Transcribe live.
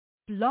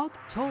Blog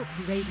Talk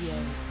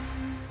Radio.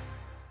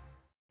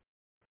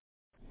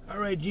 All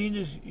right,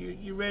 Genius,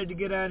 you ready to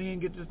get out here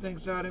and get this thing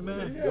started,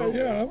 man?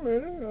 Yeah, I'm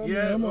ready.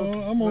 I'm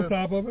on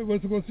top of it.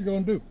 What's you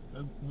gonna do?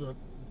 Look,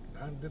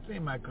 this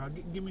ain't my car.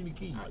 Give me the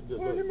keys.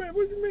 What do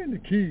you mean the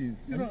keys?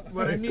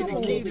 I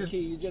need the key.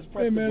 You just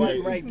press the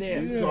button right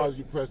there. Because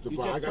you press the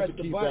button. I got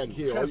the key back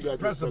here. All you got to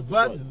press the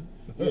button.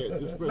 Yeah,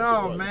 just press the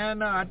No, button.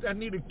 man, I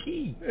need a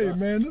key. Hey,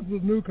 man, this is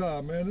a new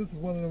car, man. This is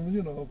one of them,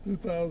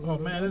 2000. Oh,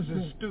 man, this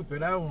is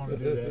stupid. I don't want to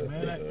do that,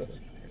 man.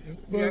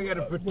 I got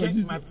to protect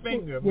my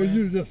finger, well, man.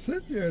 you just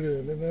sit there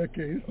then, in that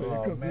case.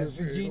 Oh, man,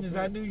 Genius,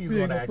 I knew you were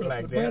going to act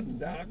like that.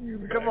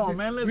 Come on,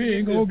 man, let's we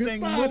ain't get gonna this get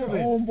thing started,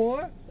 moving.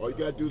 homeboy. All you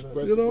got to do is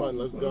press the button.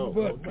 Let's go.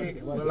 Okay,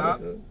 well,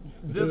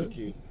 this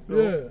key.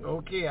 Yeah.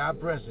 Okay, I'll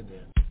press it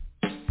then.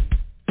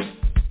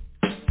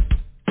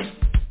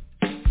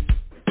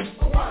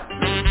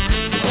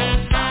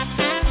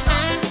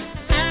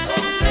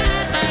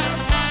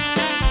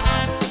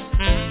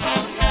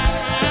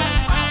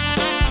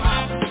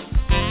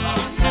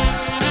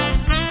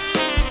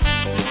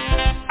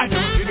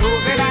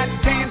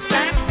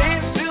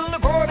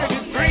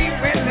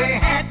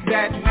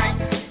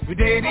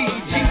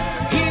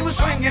 He was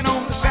swinging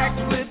on the sax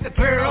with the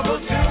terrible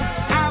tune.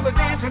 I was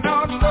dancing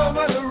all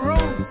over the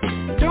room.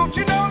 Don't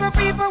you know the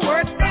people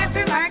were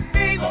dancing like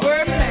they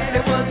were mad?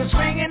 It was the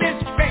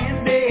swingin'est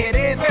band they had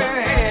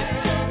ever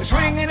had. The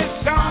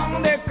swingin'est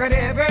song there could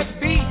ever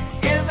be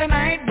is the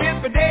night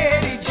with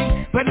Daddy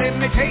G. But let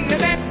me tell you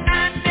that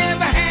I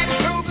never had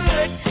it so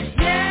good.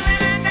 Yeah,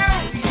 and I know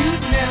you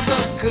never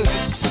could. I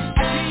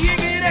see you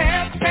get a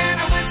help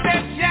banner with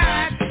that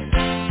jive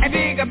and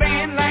dig a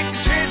band like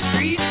the Church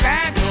Street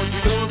Five. Don't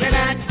you know that I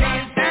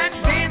danced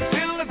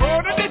till the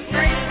quarter to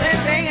three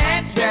that they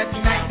had that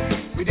night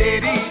with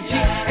Daddy G.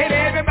 And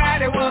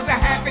everybody was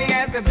as happy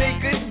as they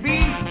could be,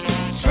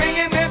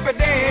 swinging with a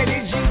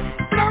Daddy G.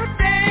 Blow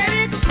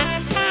Daddy, blow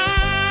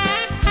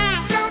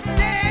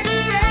Daddy,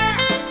 yeah.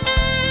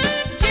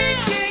 Yeah,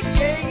 yeah,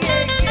 yeah,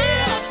 yeah,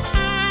 yeah.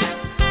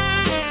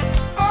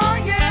 Oh,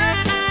 yeah.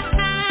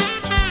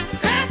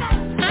 Come on,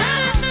 blow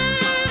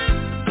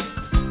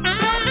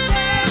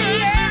Daddy,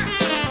 yeah.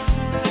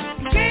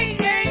 Yeah,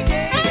 yeah,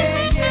 yeah,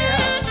 yeah, yeah.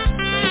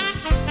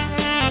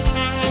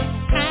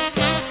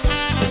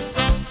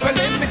 Well,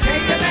 let me tell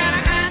you that I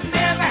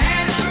never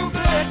had it so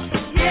good.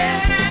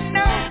 Yeah, and I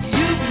know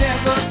you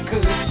never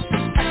could.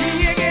 I see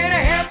you get a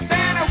help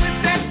banner with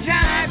that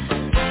jive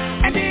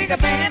and dig a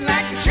band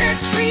like the Church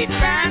Street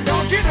Five.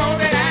 Don't you know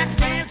that I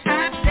danced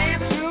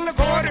till the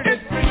quarter to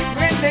three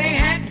when they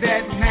had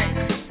that night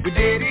with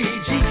Daddy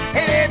G.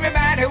 And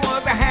everybody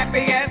was as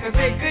happy as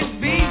they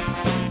could be,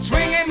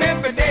 swinging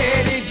with a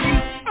Daddy G.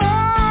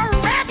 Oh,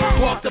 rapper!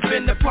 Walked up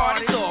in the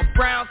party, saw a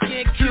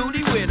brown-skinned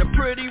cutie with a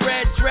pretty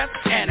red dress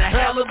and a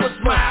hell of a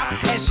smile.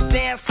 And she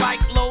danced like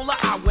Lola.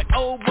 I went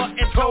over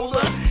and told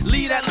her,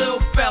 leave that little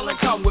fella,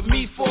 come with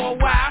me for a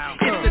while.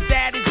 It's the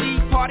Daddy G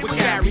party with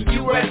Gary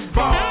U.S.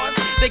 bars.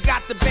 They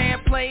got the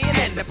band playing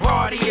and the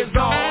party is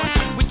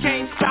on. We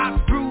can't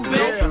stop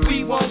grooving,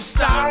 we won't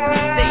stop.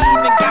 They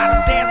even got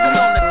us dancing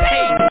on the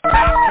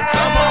tabletop.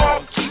 Come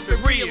on, keep it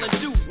real and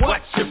do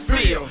what you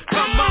feel.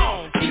 Come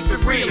on, keep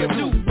it real and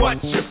do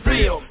what you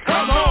feel.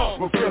 Come on.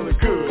 We're feeling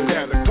good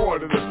at a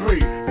quarter to three.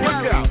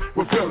 Look out,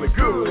 we're feeling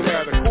good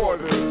at a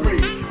quarter to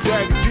three.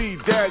 Daddy G,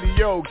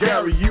 Daddy O,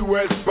 Gary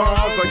U.S.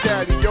 Bonds. Like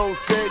Daddy O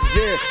said,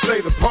 yeah, say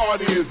the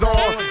party is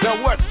on.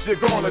 Now what you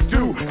gonna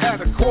do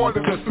at a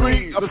quarter to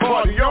three? A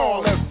party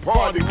on, let's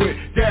party with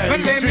Daddy But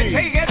let me G.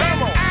 tell you that I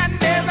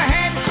never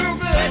had it so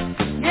good.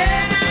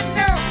 Yeah, and I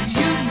know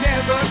you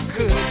never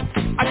could.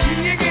 I see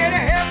you get a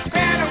help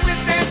banner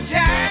with that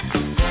jive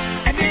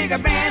and dig a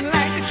band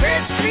like the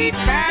Church Street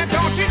Five.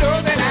 Don't you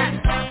know that I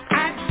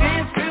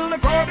danced till the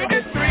quarter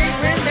to three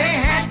when they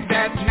had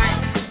that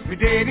night with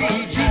Daddy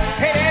G.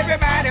 And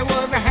everybody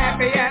was as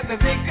happy as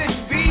they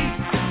could be,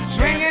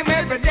 swinging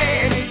with the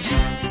Daddy G.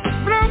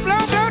 Blow,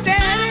 blow, blow,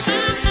 Daddy.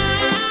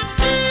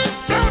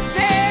 Blow,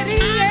 Daddy,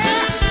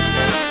 yeah.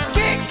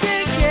 Yeah,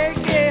 yeah, yeah,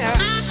 yeah.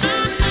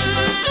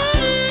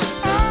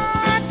 Oh,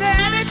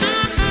 Daddy.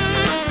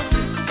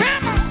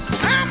 Come on,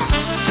 come on.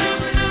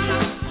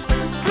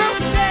 Blow,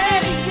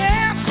 Daddy,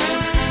 yeah.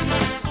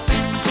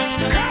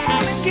 Come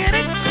on and get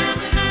it.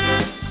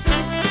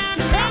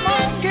 Come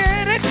on,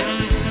 get it.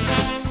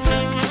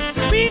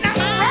 Speed up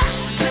the rock.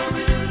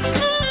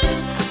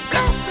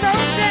 Blow, blow,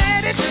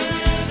 Daddy.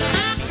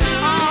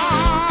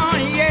 Oh,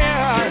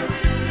 yeah.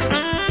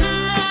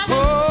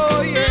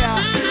 Oh, yeah.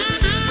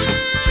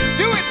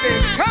 Do it,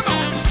 baby. Come on.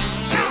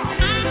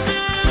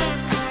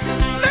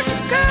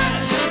 Looking good.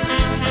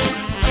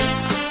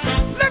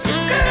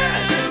 Looking good.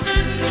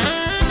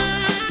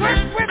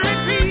 Work with me,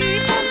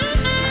 people.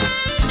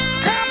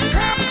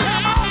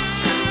 Come on.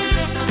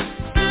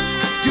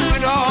 Do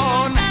it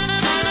all night.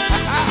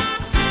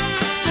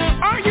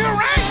 Are you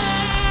right?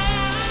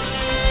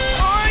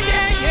 Oh,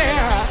 yeah,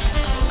 yeah.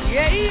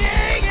 Yeah,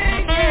 yeah,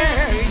 yeah,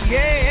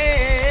 yeah,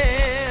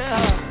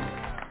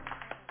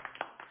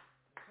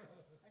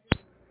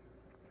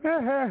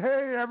 yeah.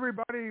 Hey,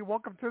 everybody.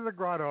 Welcome to the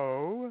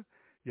Grotto.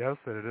 Yes,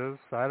 it is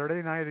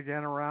Saturday night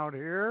again around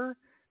here.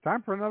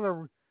 Time for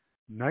another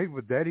night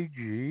with Daddy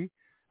G.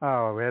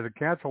 We had to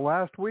cancel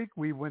last week.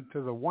 We went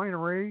to the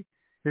winery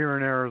here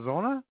in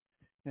Arizona,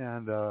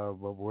 and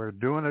we're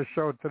doing a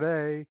show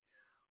today.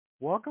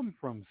 Welcome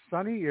from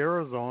sunny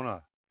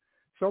Arizona.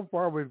 So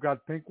far, we've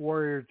got Pink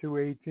Warrior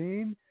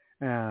 218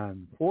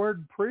 and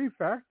Ford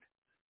Prefect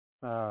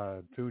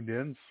tuned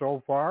in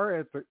so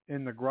far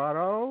in the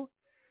Grotto.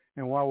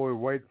 And while we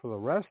wait for the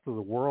rest of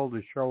the world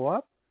to show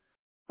up,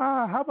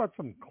 how about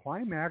some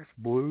Climax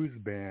Blues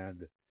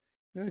Band?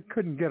 They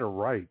couldn't get it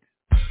right.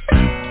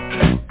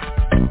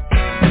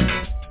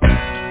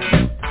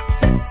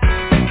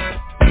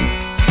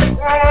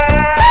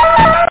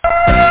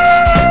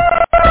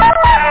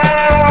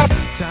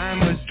 Time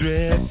was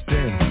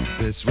drifting,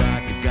 this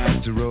rocket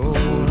got to roll.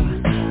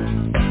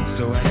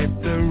 So I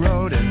hit the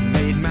road and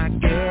made my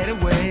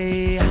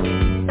getaway.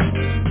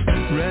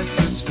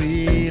 Restless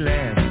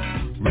feeling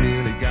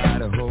really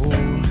got a hold.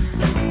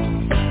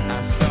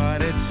 I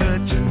started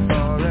searching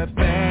for a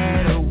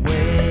better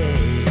way.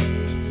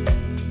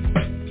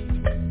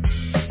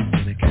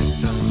 And I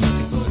kept on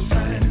looking for a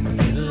sign in the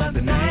middle of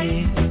the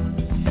night,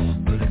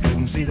 but I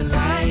couldn't see the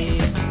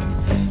light.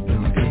 No,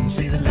 I couldn't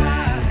see the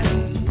light.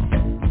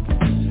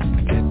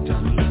 I kept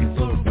on looking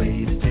for a way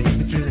to take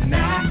me through the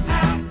night.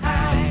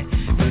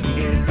 Couldn't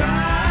get it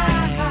right.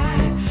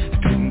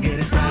 Couldn't get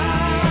it right.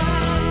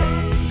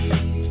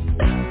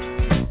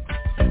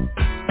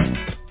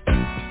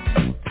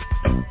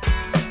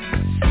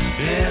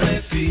 Belly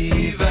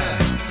fever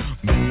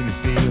made me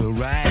feel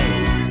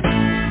right,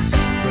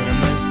 but I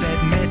must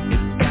admit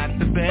it got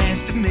the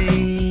best of me.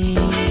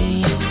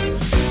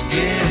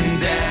 Getting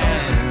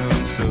down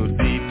so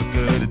deep I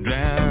could have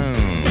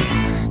drowned.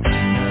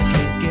 Now I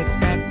can't get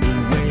back the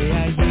way I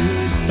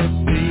used to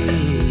be.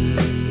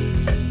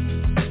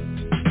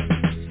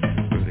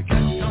 But I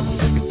kept on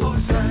looking for a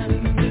sign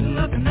in the middle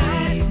of the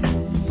night,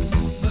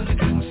 but I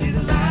couldn't see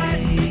the light.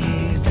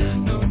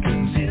 No, I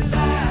couldn't see the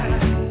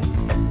light.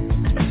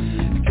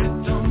 I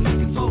kept on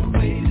looking for a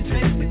way to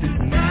take me through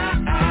the night.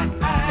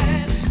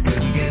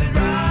 Couldn't get it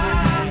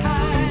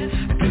right.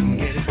 I couldn't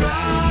get it right.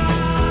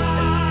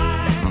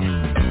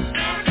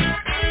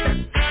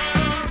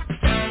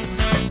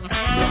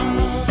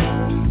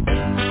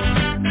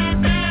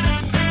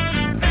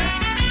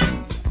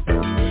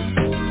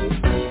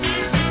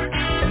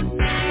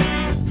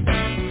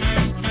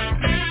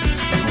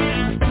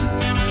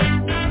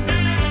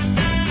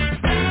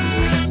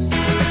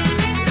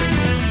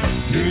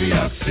 New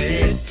York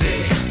City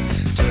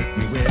took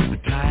me with the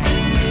tide,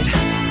 and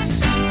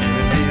I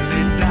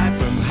nearly died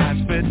from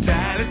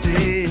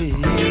hospitality.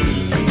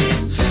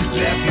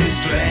 Left me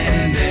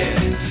stranded,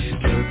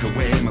 took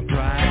away my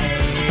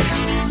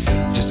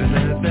pride. Just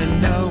another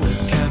no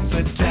with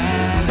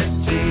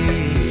hospitality.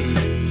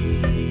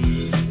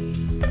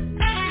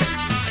 I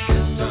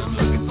kept on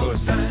looking for a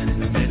sign in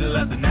the middle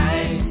of the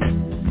night,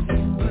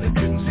 but I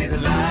couldn't see the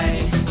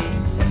light.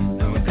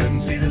 No, I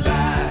couldn't see the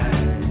light.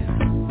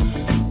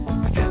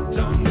 I kept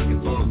on looking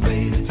for a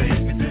way to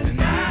take me through the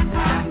night.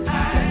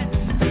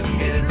 Couldn't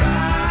get it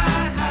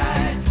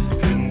right.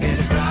 Couldn't get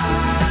it right.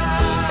 I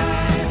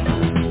kept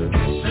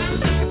on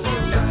looking for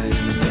a sign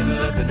in the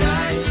middle of the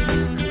night,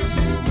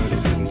 but I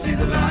couldn't see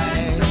the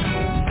light.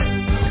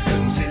 No, I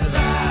couldn't see the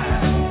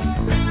light.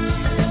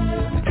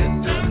 I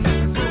kept on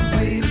looking for a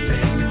way to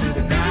take me through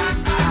the night.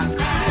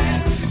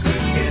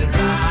 Couldn't get it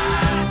right.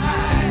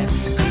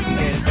 Couldn't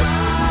get it right.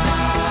 I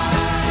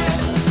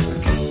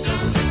kept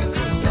on looking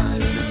for a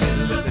sign in the middle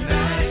of the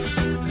night,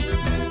 but I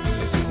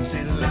couldn't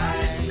see the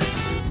light.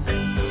 No,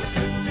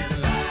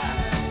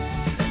 I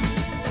couldn't see the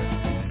light.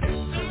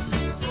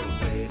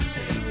 I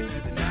kept on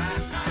looking for a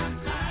way to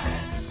take me through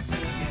the night.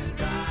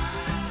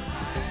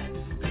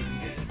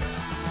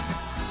 Couldn't get it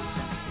right.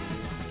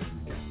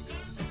 Couldn't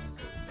get it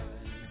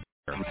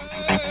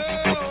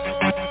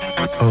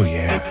Oh,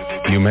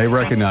 yeah. You may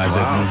recognize it.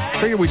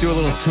 I figure we do a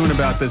little tune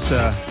about this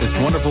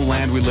wonderful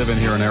land we live in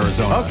here in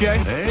Arizona. Okay.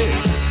 Hey.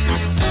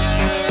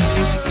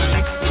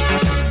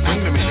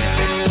 Sing to me,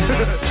 Daddy.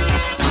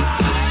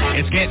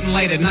 It's getting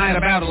late at night,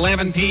 about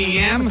 11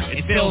 p.m.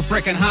 It's still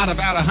frickin' hot,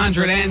 about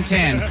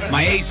 110.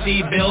 My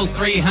AC bill's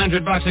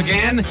 $300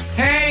 again.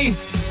 Hey,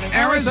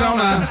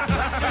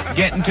 Arizona.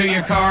 Get into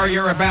your car,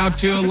 you're about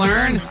to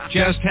learn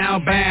just how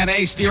bad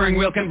a steering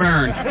wheel can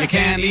burn. You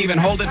can't even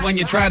hold it when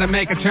you try to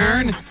make a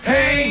turn.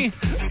 Hey,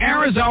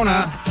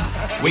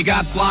 Arizona. We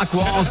got block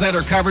walls that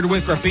are covered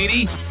with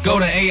graffiti. Go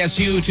to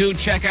ASU to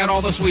check out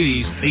all the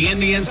sweeties. The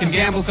Indians can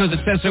gamble because it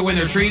says so in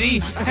their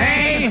treaty.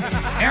 Hey,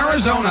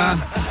 Arizona.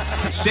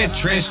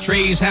 Citrus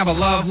trees have a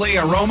lovely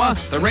aroma.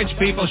 The rich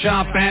people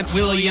shop at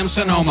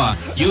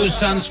Williams-Sonoma. Use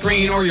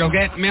sunscreen or you'll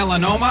get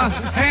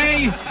melanoma.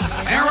 Hey,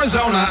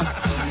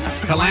 Arizona.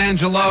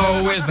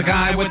 Colangelo is the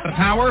guy with the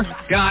power.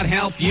 God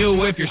help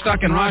you if you're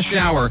stuck in rush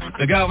hour.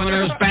 The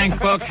governor's bank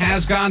book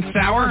has gone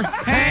sour.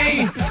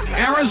 Hey,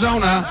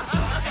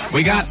 Arizona.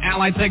 We got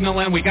Allied Signal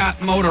and we got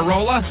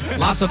Motorola.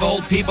 Lots of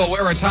old people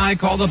wear a tie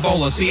called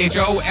Ebola.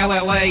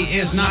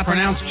 Cholla is not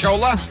pronounced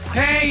Chola.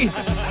 Hey,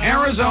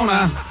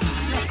 Arizona.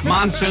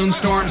 Monsoon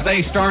storms,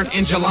 they start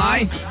in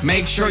July.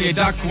 Make sure you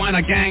duck when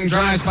a gang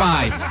drives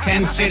by.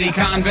 10 city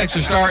convicts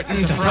are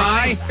starting to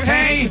fry.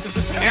 Hey,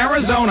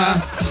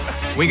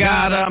 Arizona, we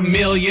got 1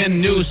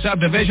 million new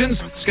subdivisions.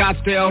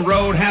 Scottsdale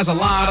Road has a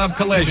lot of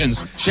collisions.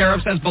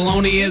 Sheriff says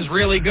bologna is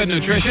really good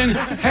nutrition.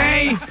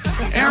 Hey,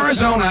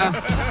 Arizona,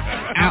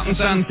 out in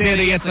Sun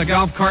City, it's a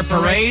golf cart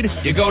parade.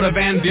 You go to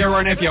Van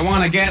Buren if you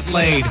want to get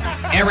laid.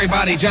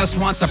 Everybody just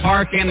wants to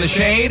park in the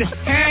shade.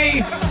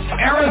 Hey,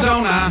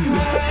 Arizona.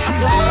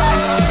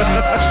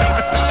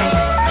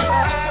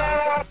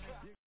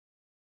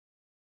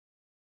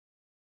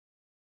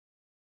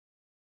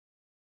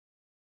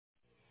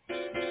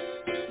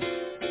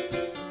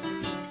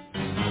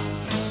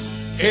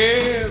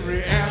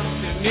 Every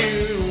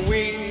afternoon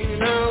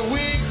when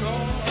we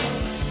call,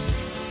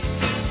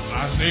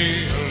 I say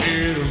a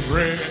little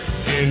bread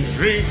and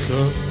drink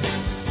up,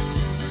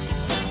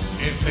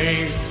 and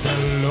thank the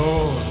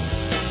Lord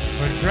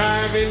for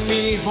driving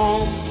me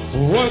home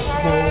once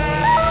more.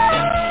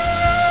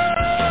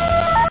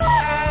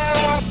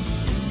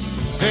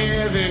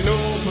 There's an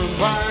open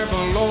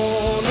Bible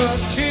on the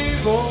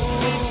table,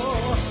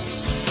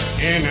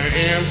 and an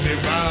empty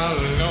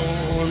bottle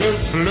on the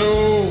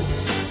floor.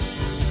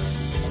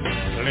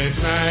 Last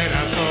night I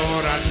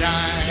thought I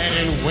died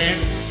and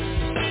went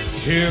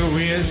to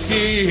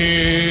Whiskey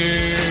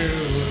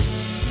Hill.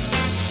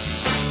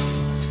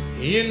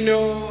 You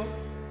know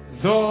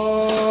the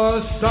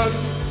sun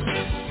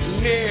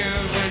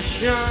never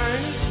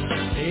shines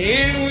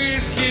in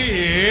Whiskey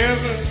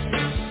Hill.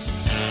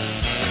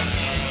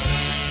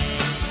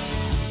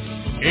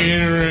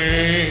 It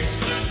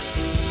rains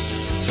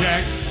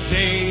Jack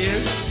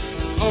Daniels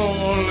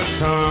all the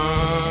time.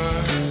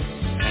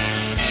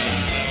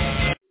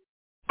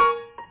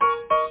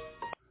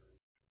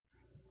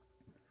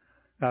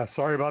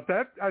 Sorry about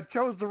that. I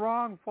chose the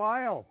wrong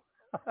file.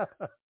 That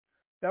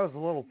was a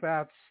little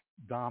Fats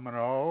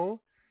Domino.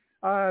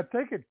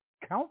 Take it,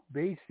 Count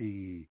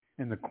Basie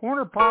in the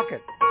corner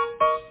pocket.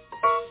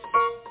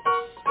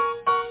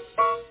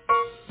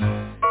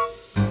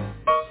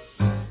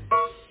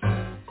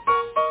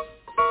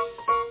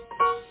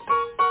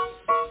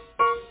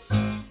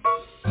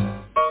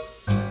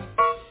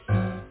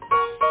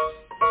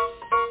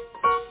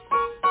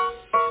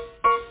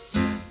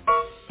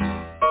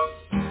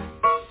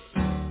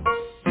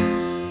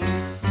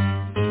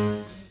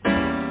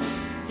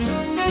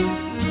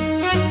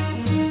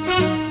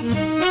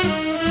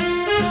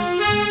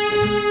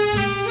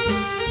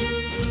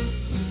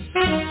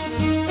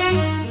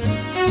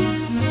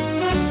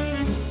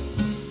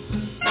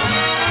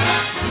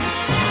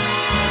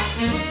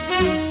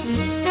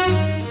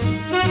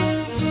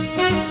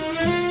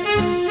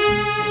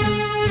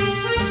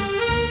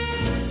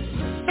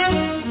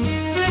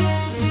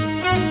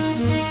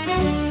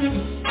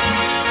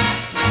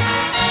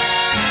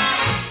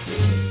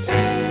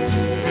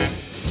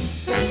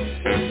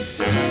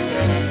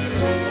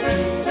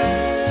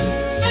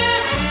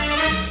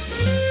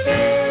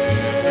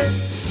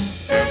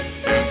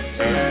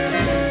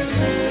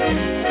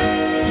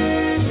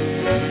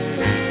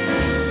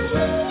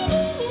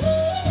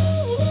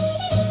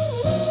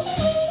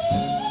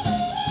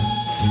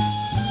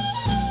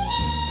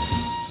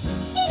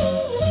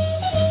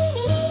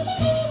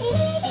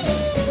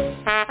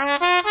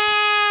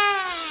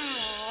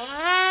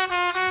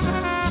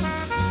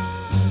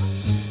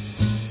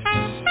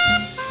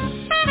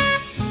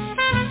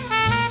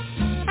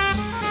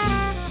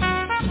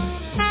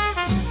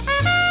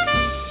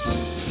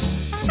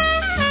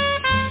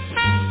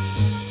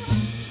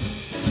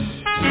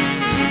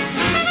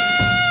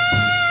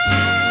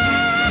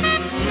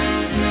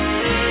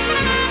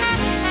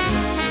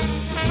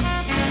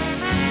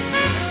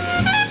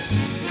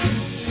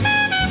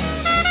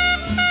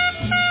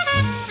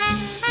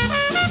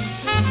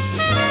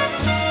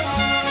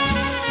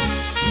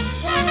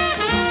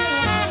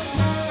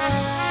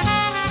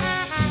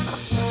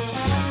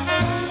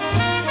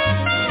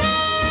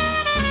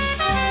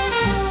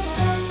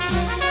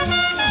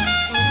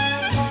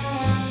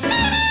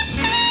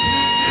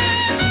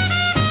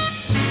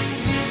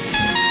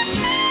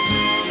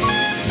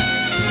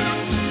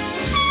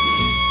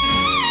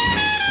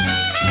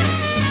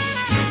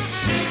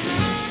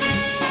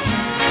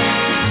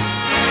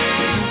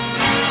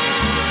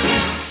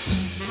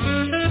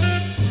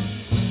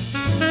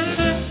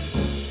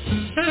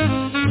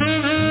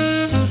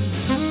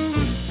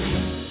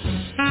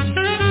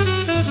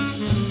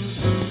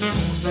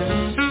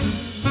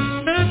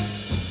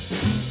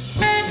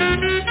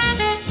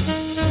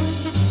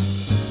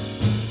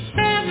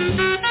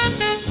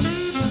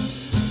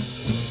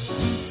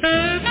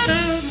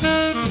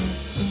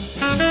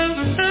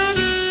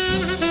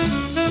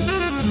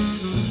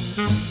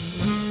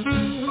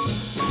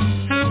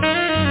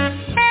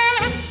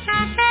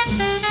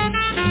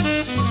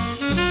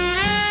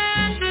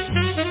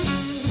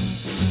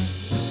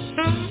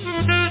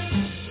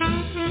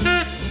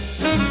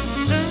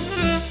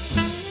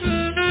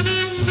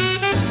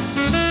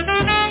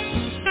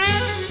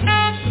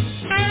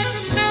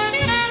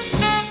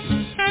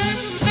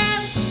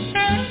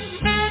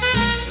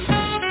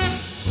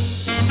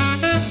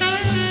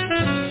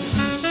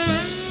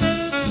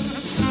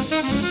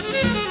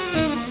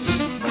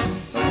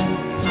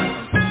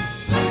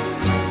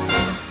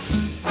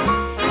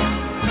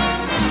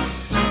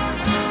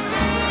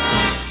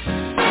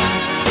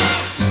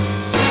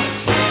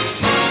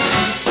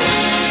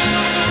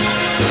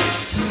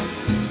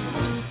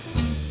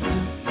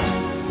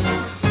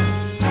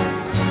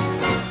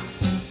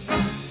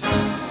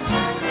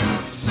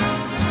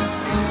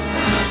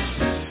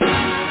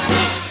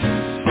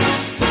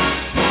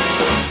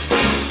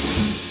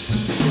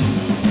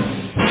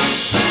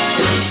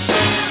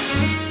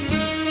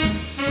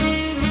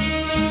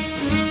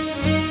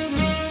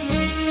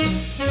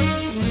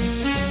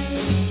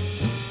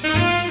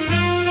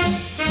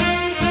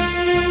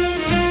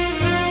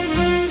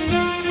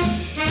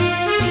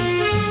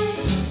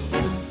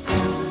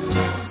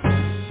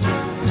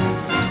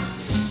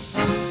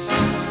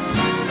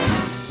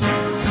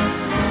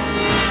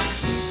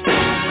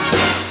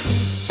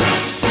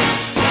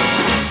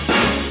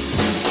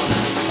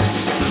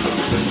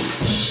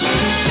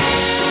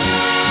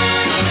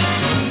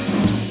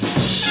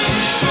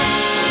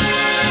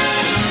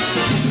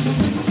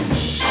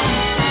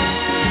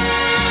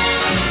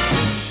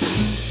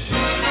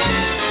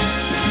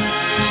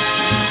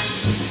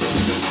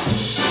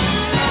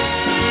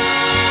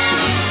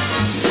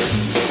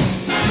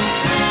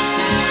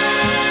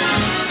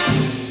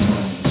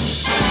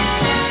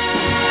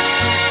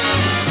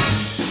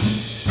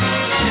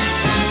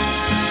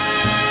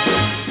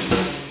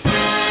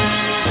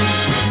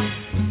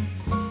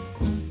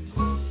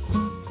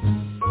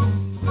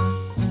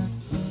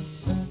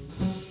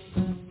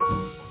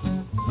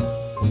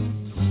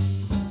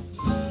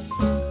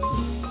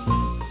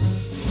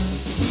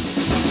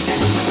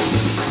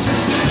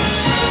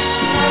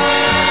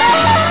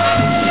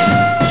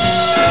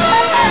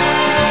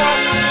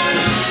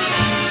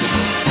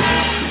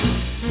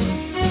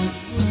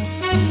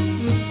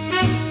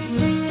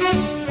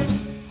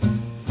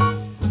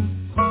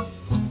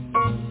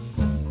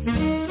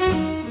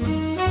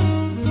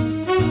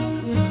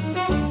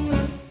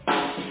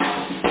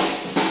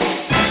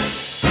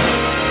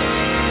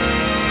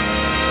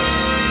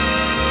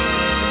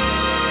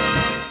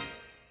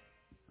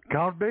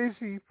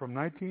 from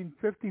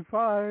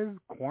 1955,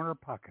 Corner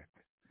Pocket.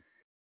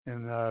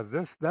 And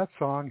that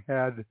song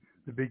had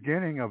the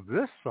beginning of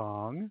this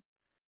song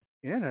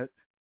in it,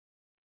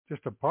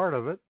 just a part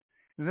of it.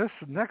 And this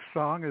next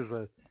song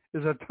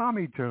is a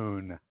Tommy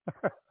tune.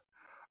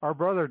 Our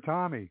brother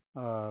Tommy,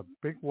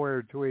 Pink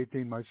Warrior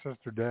 218, my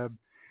sister Deb,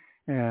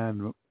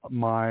 and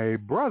my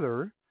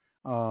brother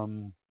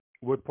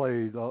would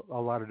play a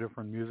lot of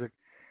different music.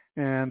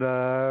 And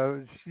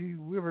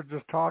we were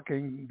just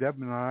talking,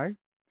 Deb and I,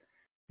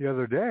 the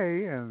other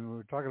day, and we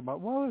were talking about,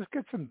 well, let's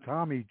get some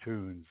Tommy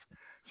tunes.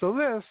 So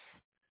this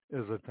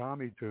is a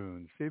Tommy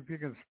tune. See if you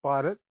can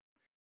spot it.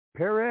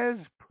 Perez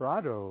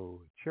Prado,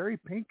 Cherry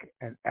Pink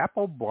and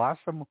Apple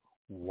Blossom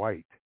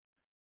White.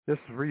 This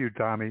is for you,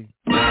 Tommy.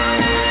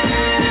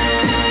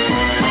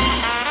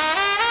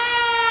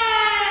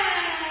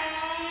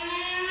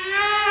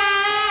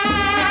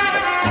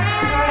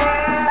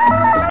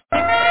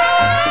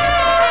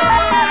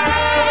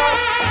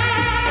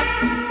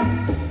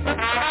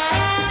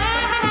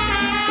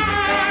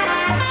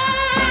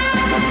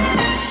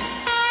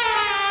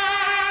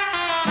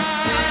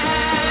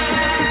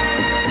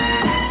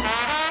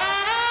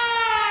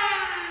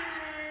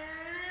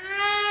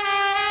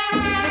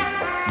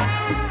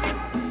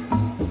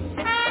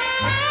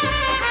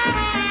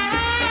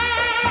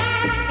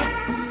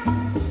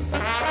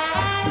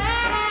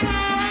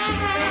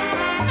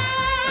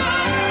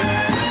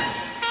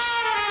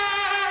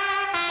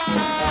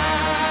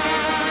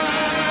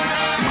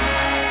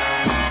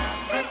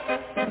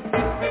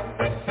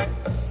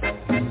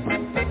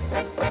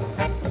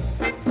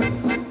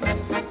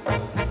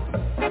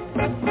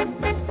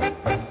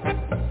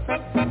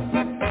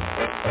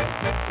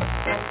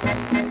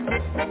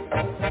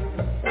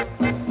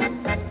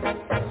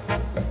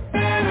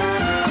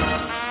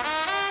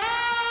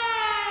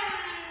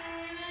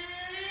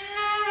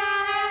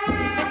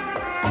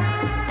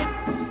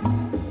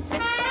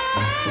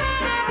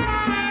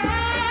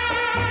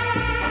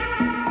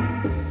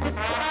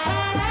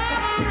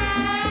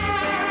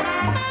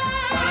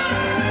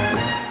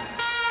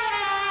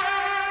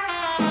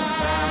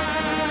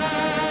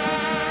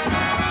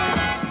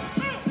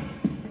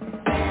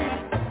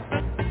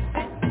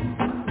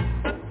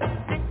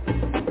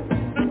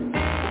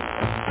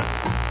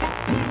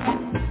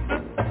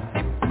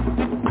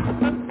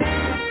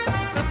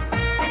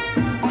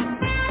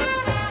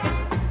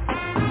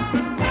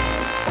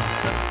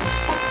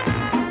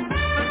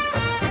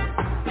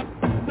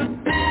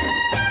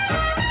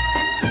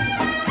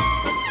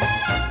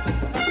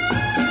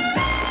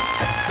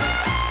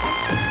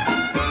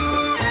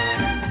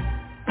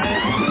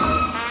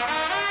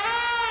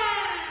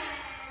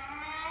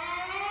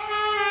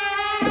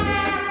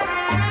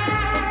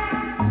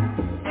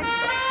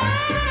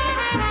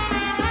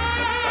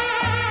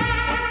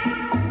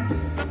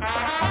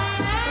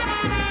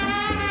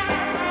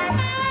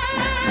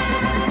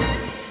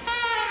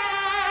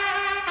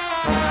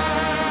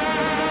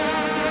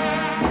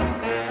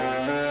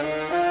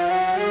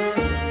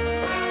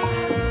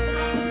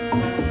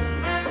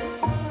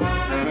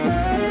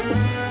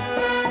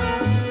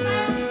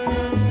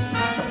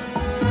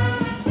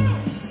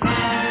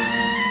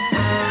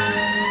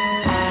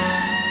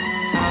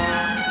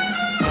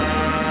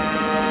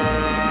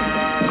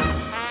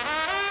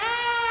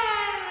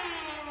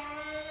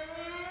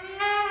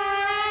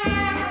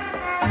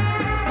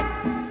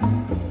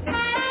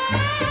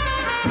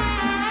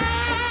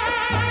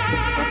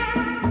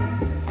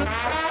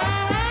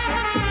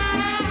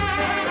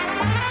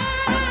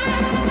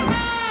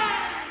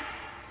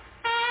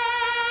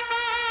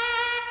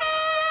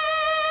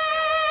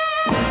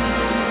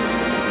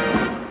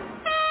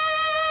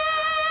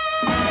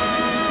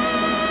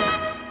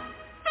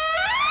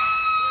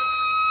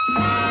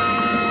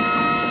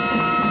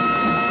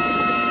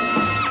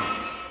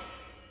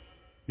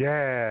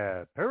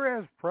 Yeah,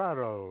 Perez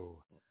Prado,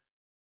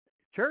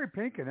 Cherry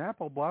Pink and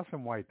Apple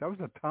Blossom White. That was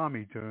a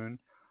Tommy tune.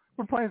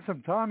 We're playing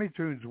some Tommy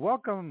tunes.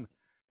 Welcome,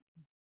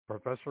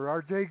 Professor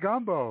R.J.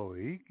 Gumbo.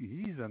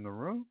 He's in the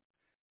room.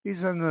 He's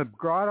in the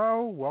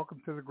Grotto.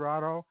 Welcome to the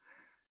Grotto.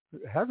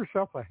 Have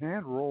yourself a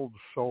hand-rolled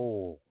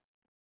soul.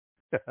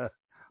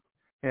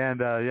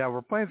 And, yeah,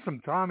 we're playing some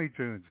Tommy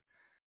tunes.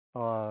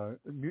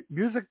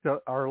 Music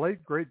that our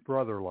late great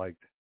brother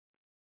liked.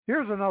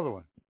 Here's another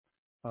one.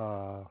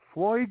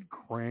 Floyd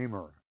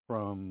Kramer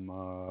from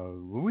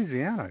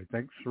Louisiana, I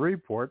think,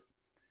 Shreveport,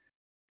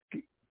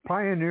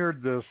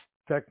 pioneered this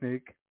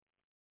technique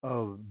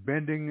of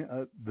bending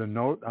the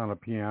note on a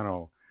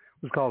piano.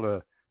 It was called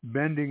a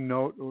bend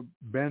note,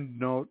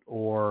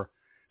 or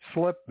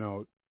slip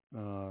note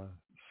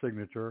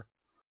signature,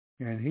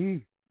 and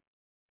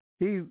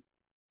he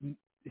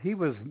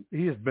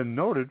has been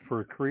noted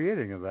for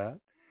creating of that.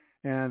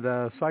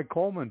 And Cy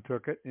Coleman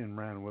took it and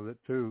ran with it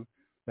too,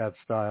 that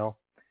style.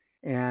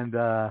 And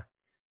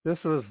this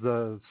was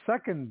the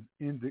second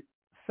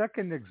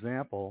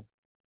example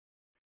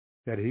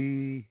that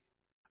he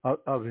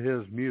of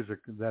his music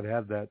that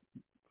had that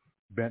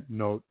bent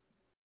note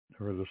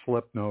or the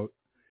slip note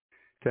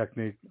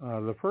technique.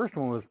 The first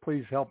one was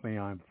 "Please Help Me,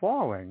 I'm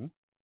Falling,"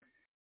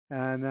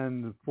 And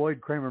then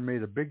Floyd Kramer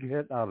made a big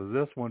hit out of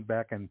this one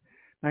back in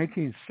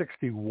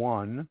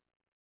 1961.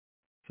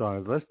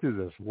 So let's do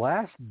this.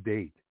 Last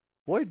Date,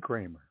 Floyd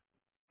Kramer.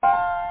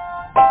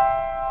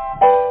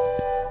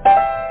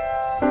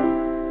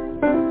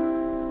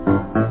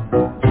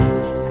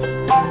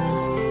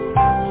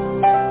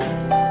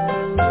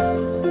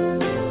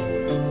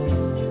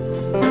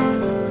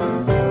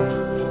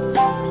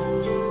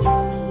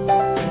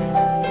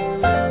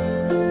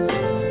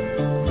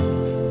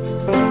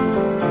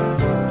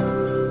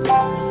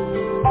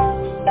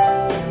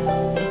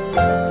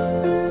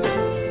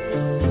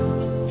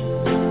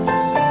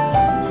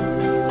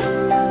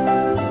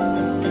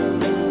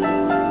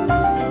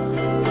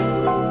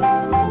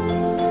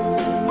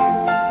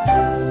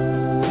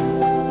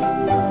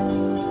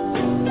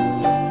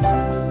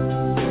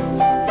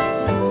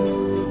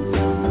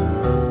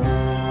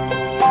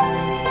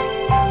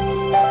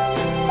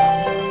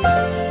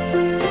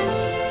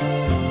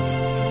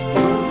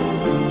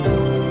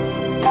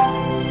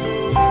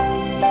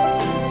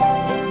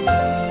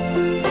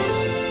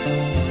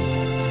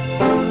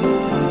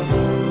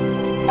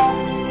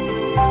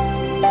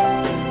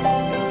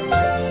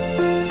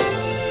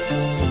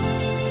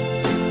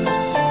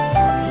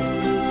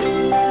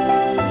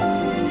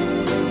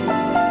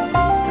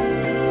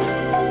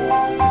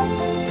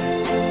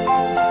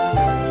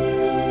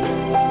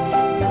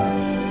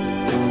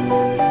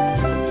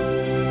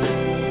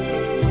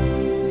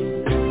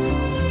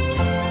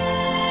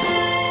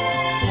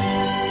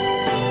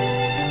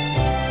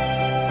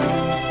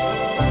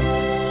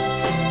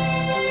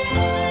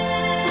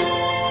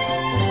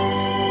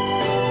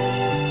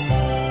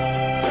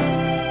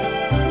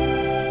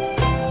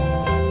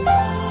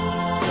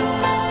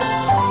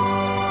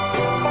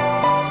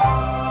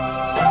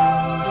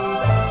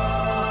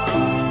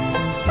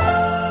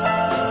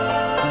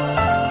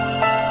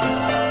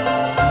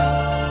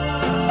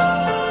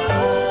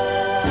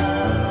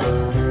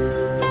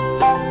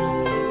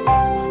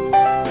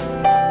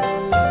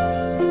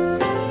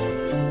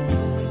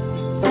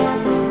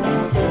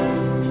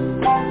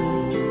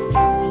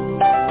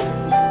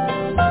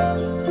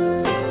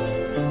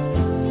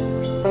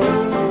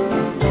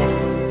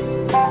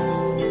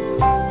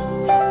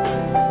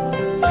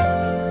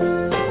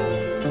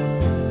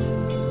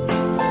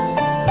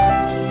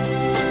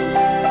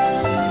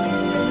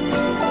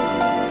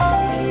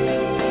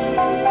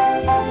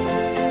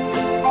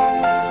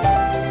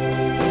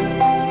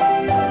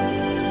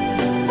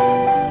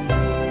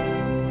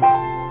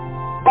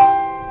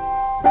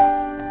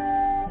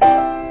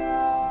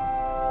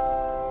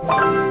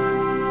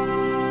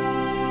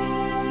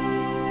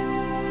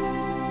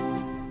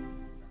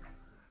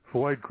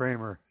 Floyd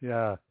Kramer,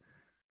 yeah,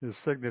 his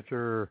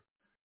signature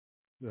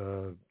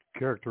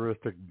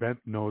characteristic bent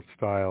note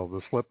style, the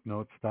slip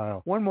note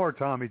style. One more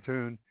Tommy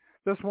tune,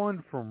 this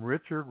one from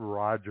Richard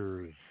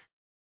Rodgers.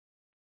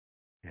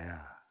 Yeah.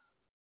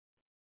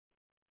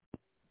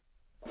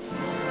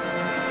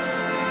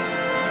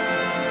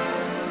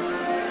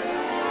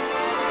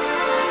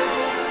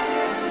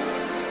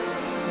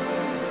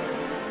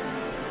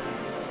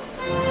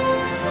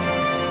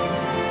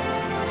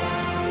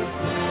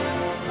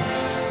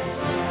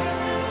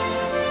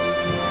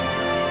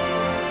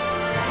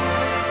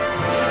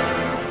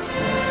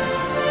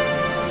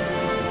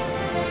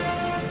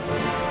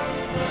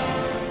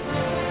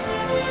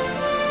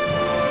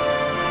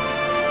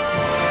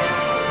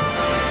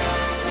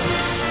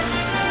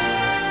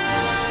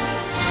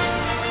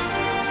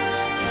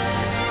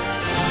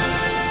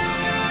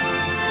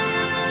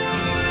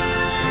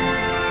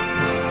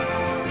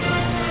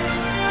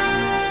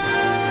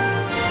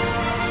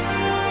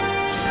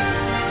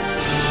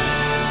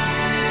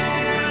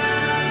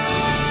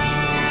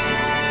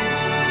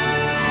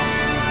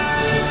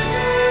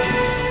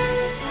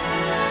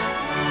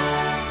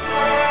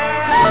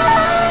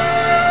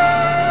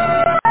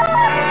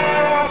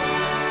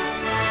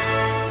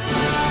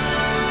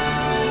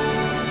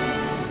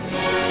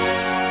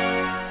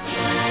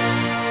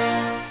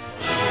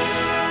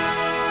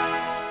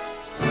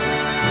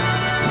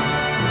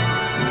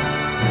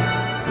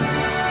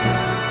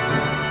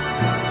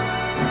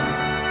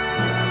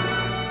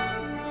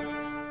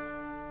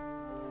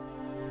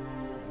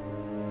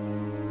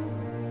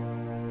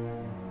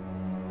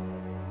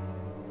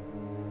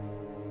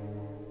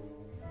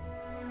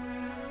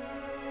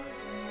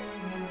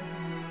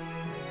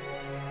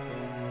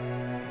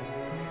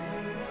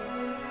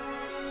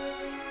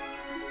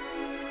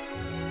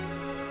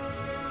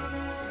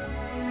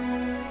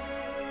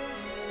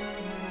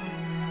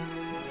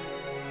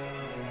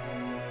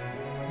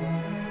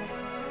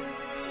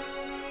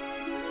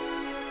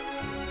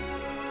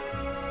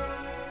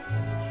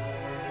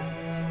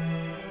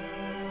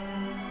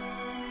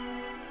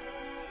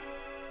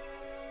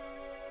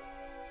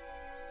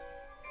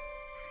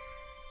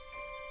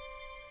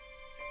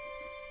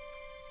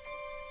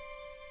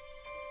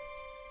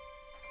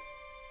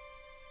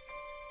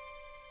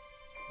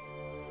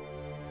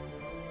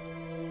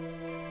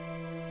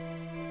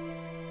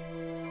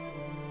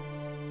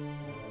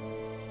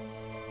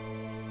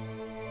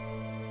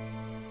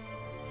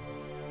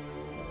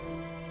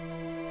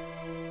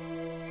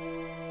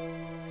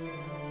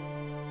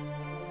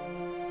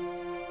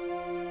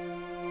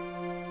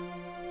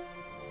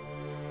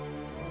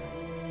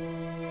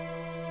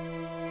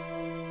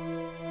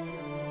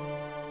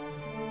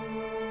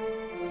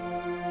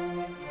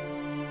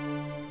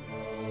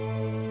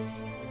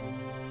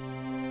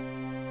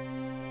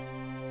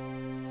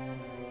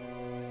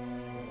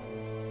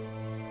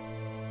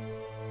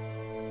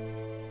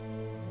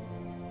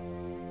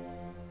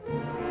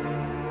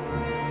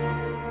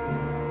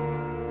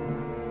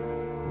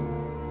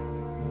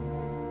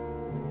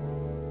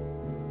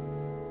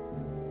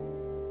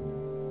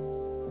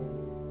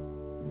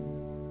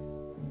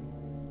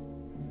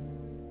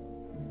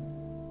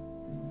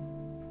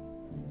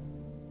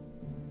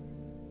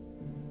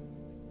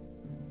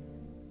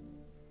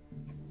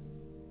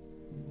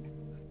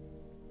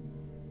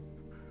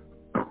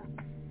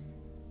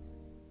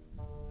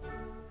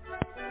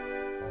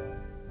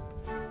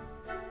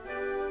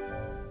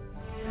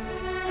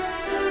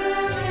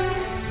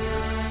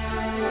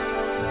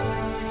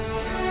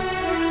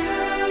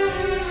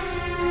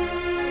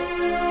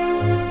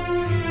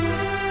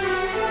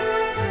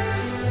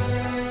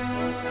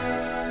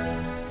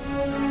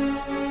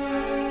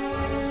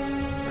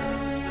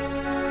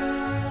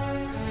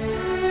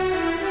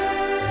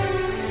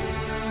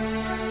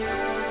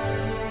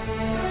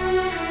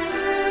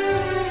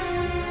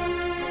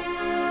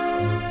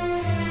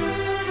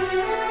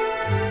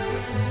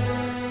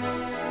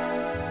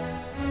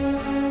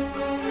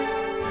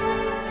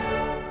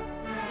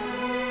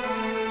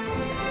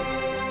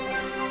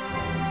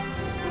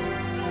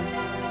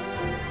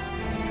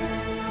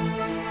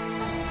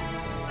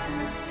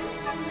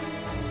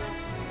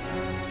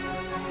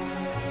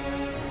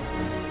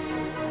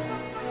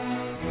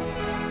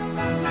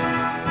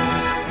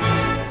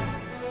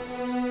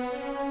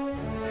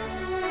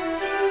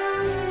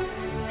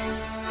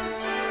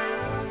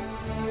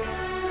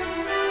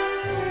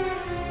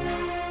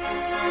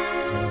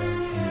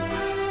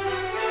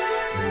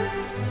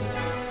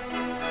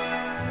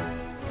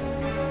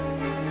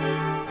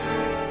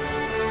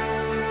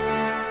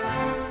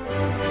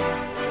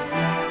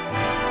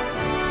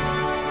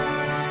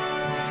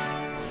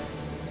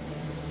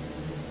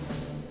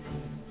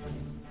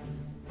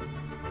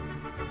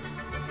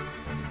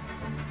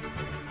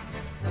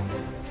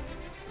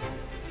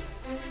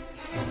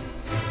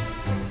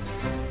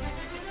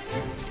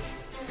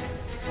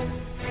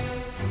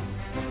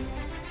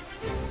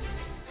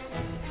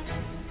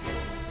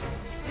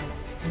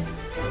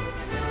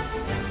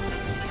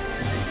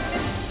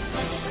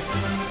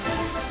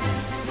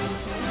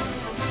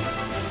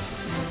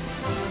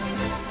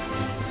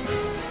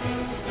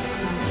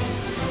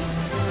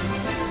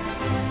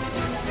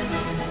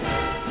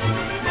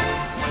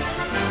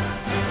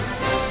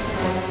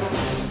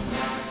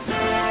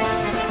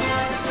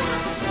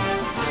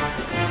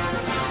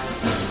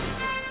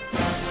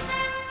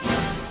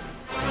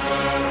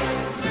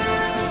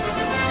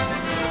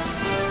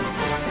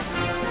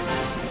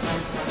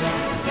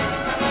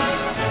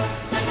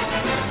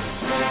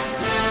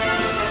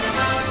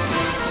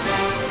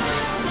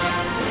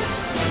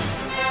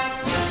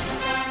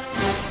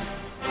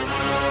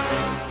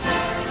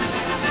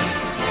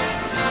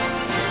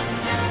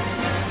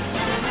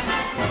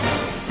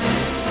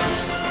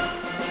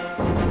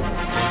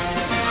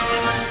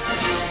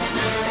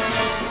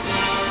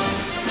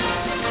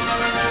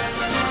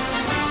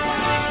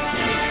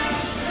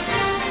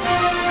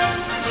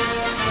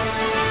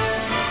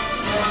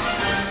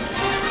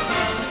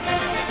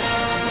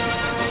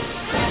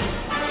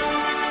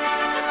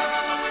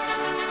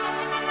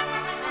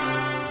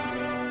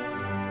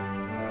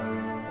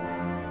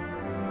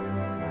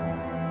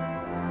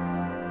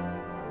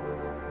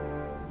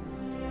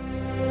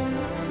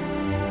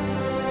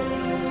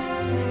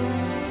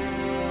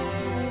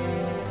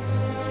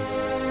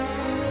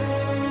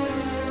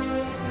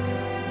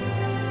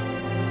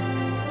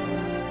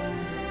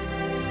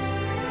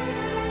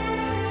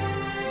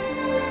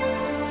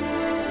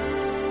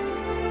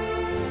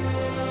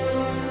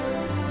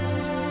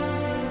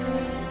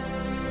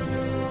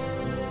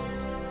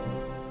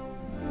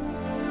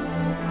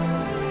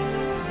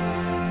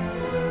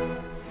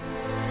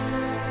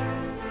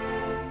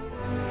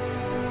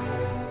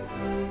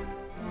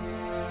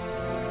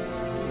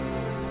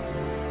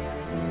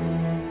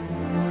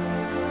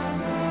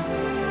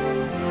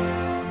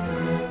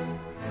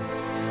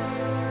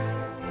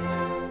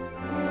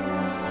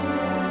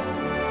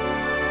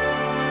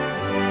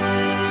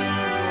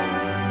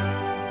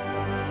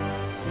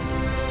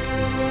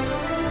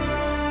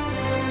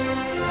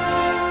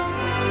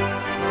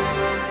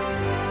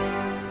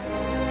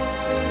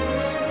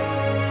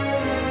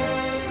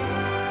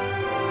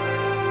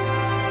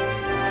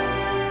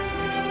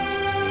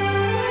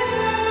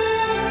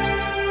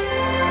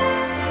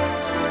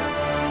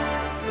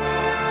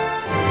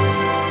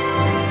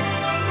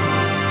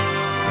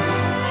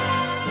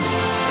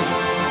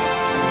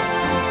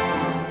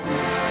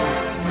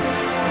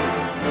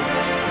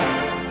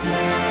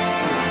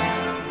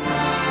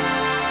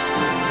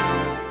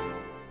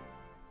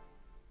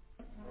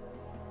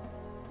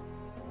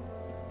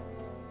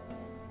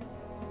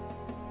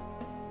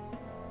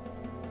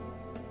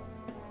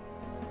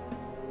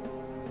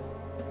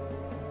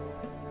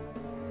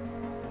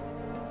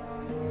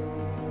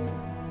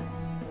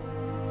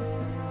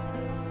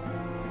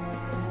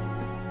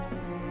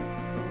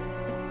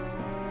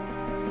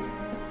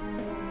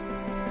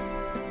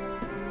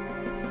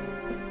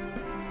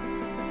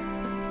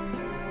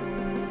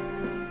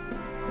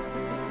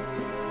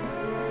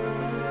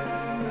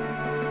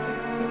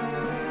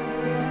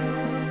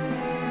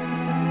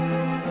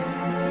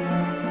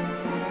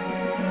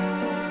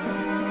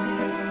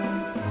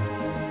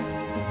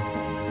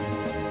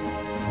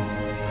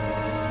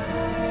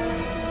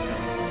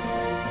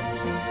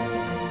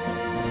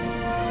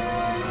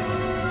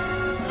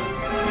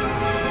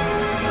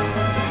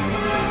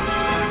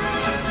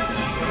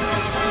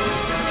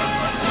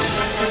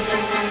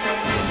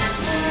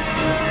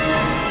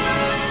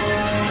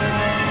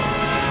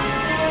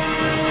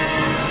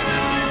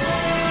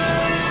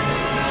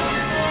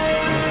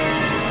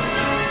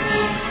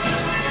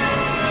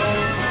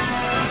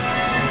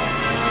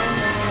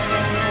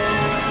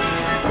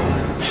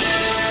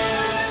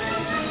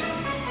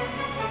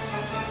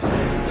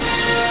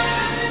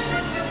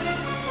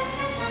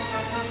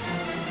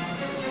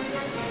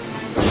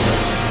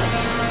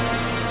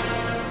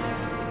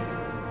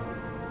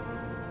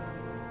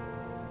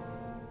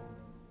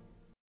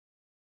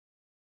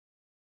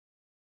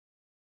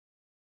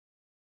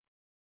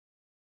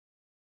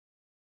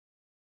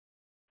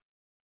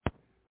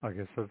 I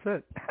guess that's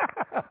it.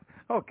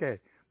 Okay,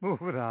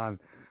 moving on.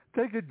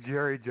 Take it,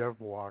 Jerry Jeff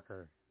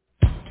Walker.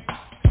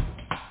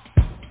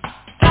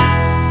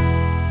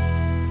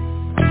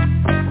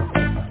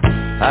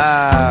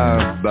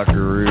 Hi,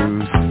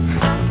 buckaroos.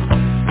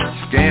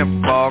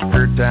 Scamp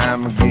walker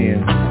time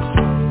again.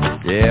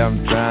 Yeah,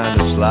 I'm trying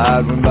to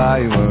slide one by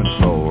you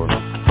once more.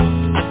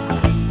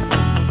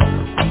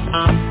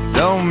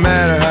 Don't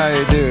matter how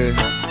you do it,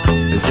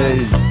 they say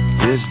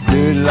just do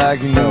it like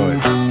you know it.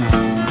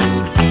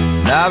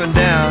 And I've been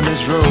down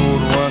this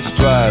road once or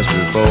twice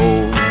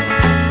before.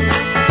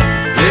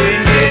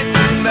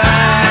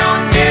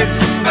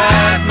 Getting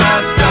by my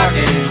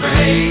stocking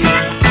free.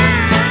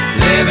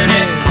 Living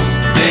it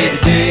day to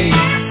day.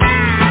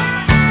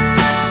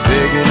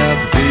 Picking up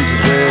the pieces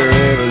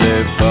wherever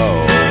they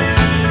fall.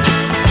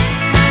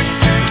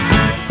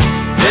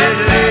 Just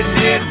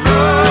letting it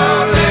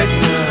roll,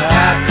 letting the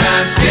high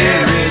times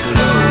carry it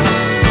low.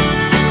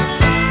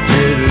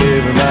 Just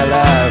living my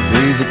life,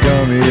 easy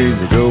come,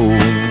 easy go.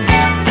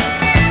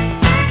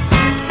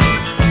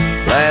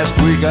 Last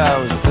week I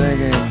was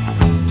thinking,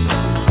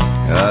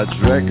 it's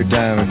record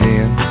time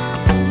again.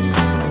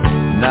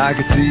 And I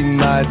could see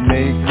my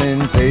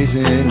Nathan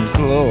pacing the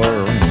floor.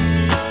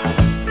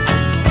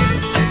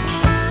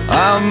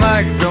 Oh,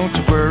 Mike, don't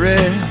you worry,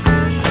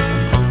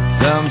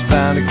 something's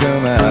bound to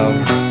come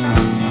out.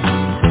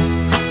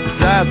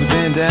 Besides, I've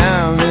been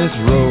down this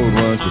road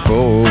once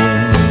before.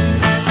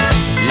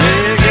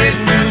 Yeah,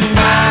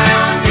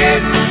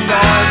 getting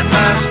by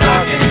my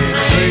stocking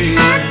free.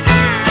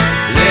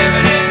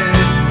 Living it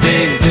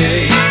day to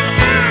day.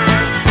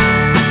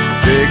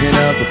 Picking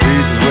up the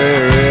pieces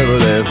wherever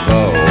they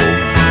fall.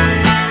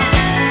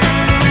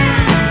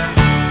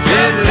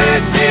 Just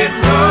letting it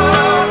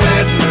roll,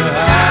 letting the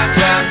high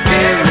times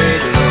carry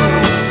it low.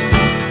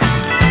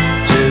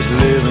 Just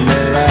living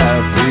that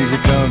life, easy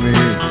come,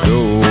 easy go.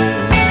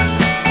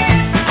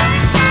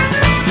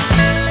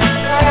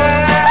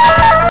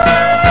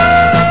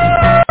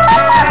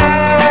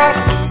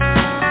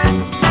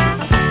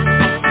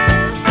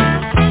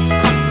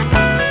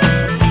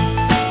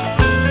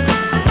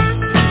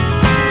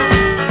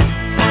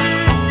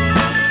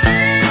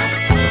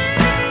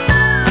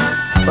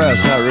 Well,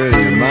 it's not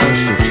really a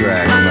monster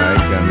track, Mike.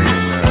 I mean,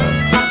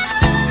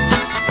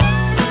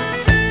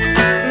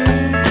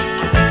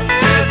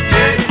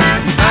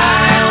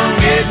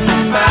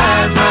 getting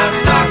by my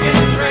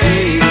stocking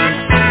free.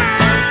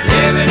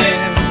 Living it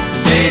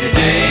day to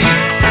day.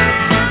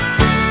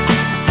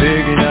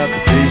 Picking up the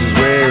pieces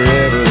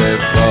wherever they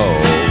fall.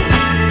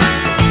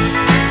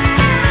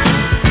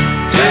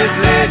 Just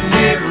letting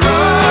it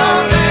roll,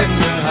 letting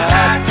the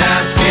high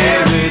times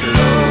carry it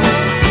low.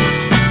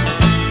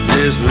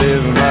 Just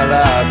living my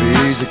life,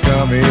 easy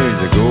come,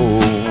 easy go.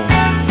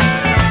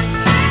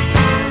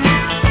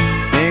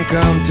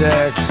 Income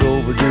tax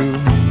overdue,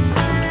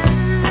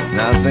 and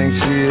I think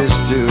she is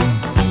too.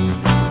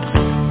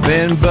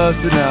 Been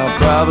busted, I'll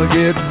probably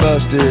get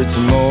busted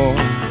some more.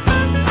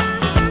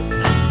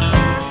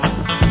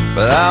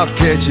 But I'll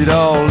catch it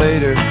all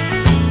later,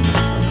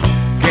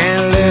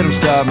 can't let them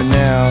stop me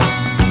now.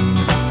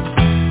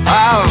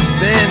 I've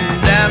been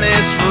down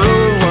this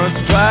road once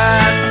or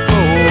twice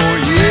before,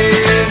 yeah.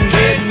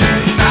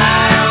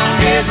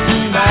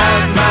 Getting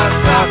by my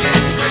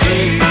stocking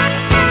free.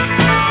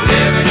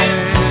 Living it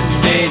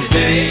day to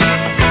day.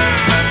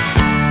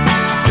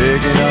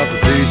 Picking up the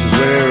pieces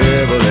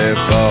wherever they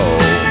fall.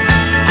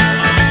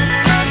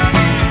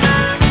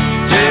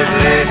 Just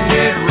letting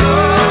it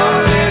roll,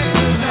 letting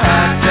the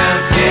high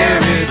times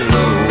carry it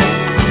low.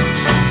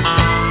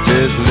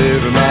 Just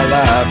living my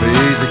life,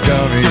 easy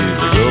come,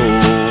 easy go.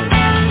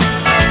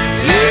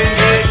 Yeah,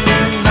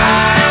 getting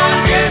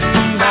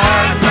by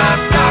my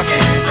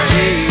stocking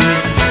free.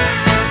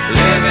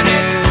 Living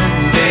it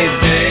day to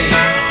day.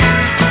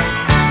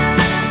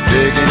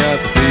 Picking up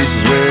the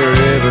pieces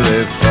wherever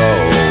they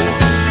fall.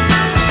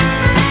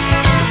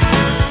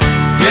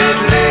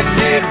 Just letting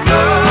it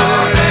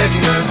roll,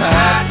 letting the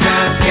high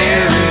times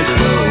carry it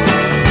low.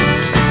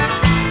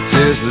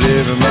 Just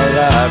living my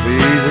life,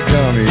 easy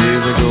come,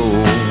 easy go.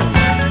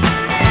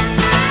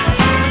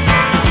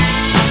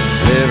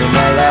 Living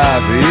my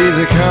life,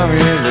 easy come,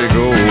 easy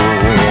go.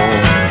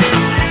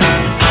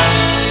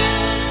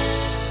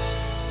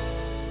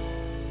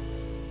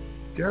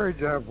 Jerry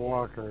Jeff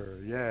Walker,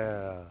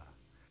 yeah.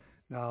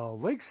 Now,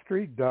 Lake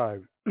Street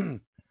Dive.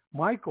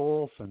 Mike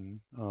Olson,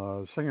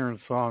 singer and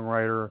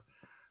songwriter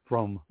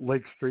from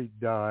Lake Street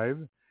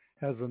Dive,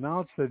 has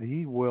announced that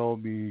he will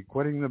be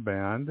quitting the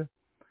band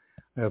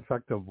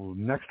effective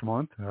next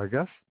month, I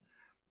guess.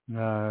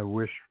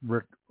 Wish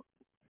Rick,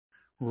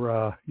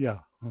 yeah.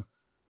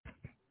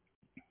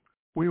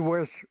 We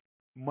wish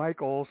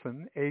Mike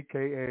Olson,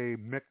 a.k.a.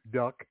 Mick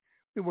Duck,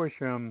 we wish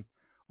him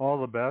all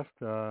the best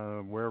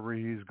wherever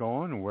he's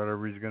going and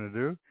whatever he's going to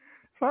do.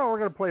 So we're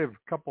going to play a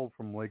couple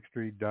from Lake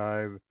Street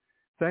Dive.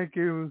 Thank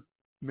you,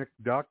 Mick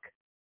Duck.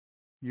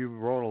 You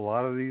wrote a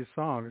lot of these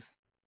songs.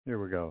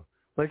 Here we go.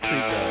 Lake Street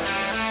Dive.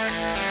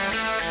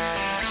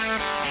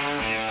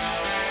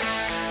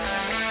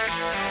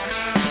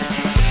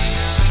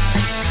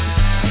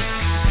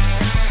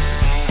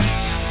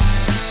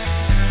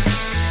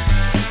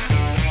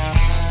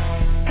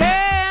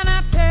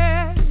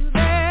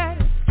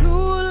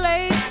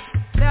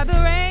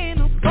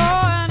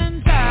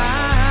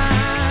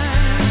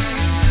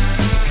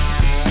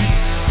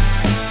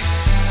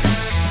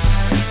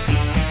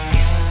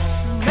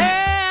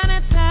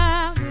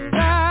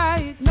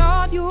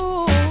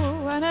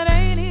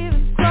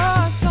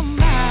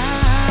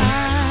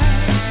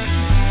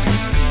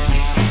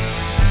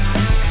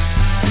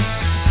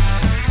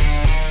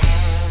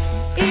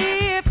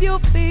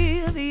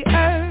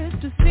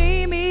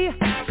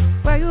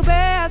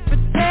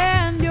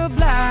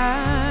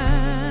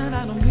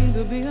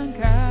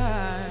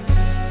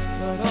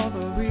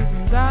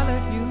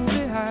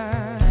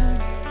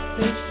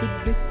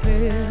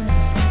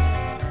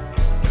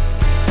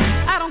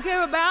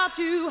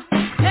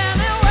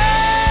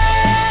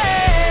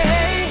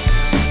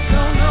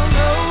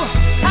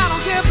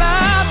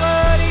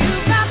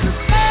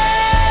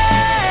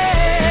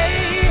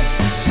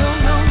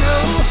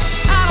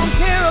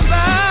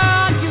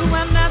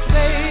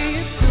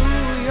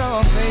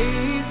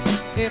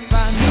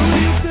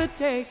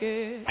 take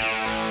it.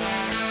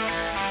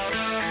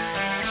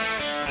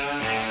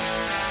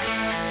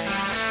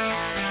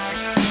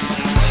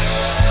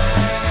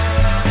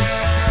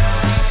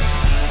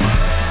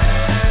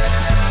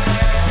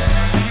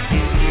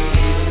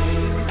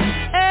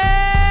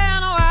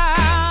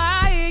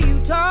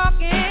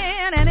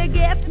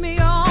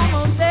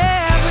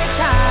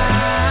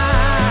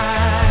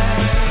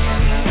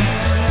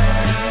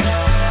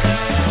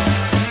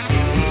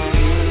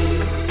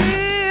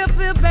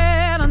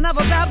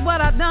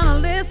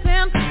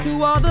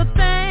 All the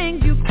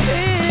things you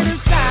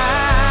criticize.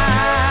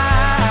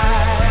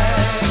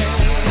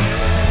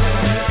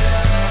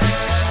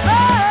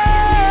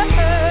 Oh,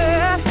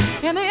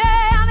 in the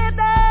end it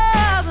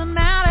doesn't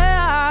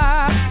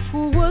matter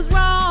who was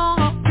wrong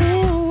or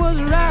who was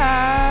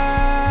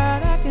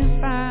right. I can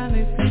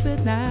finally sleep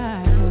at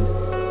night,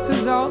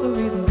 'cause all the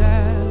reasons I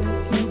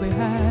left you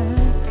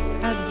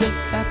behind, I just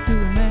have to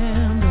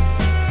remember.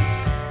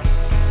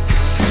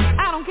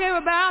 I don't care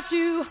about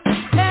you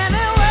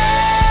anyway.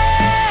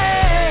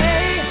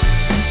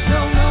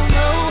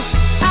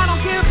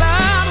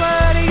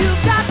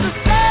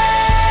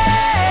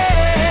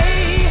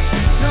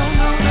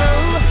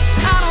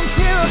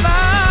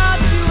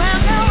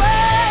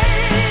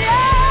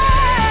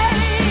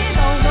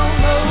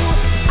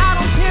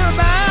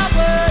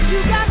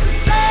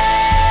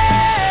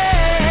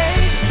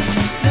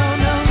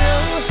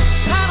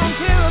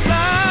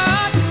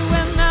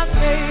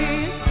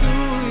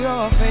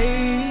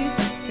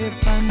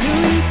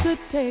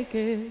 Take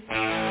it.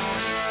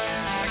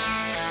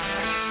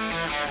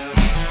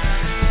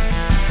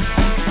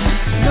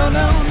 No,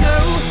 no, no,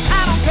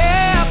 I don't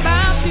care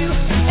about you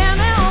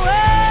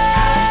anyway.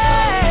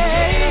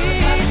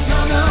 No,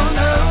 no,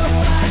 no,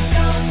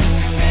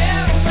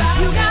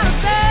 you gotta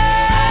say,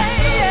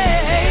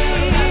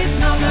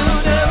 no, no,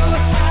 no,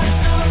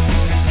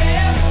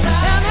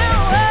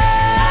 anyway,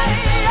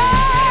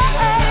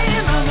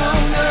 no, no,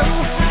 no,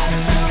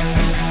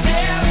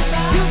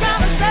 you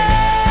gotta say.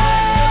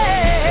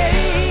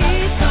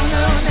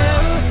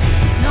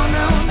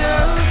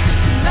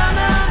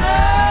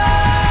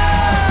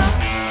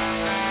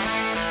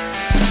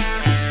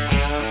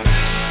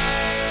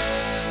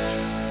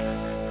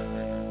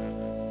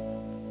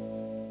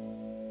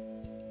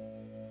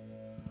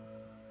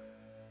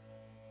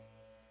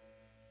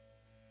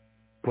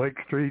 Blake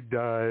Street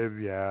Dive,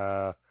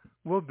 yeah.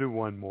 We'll do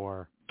one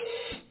more.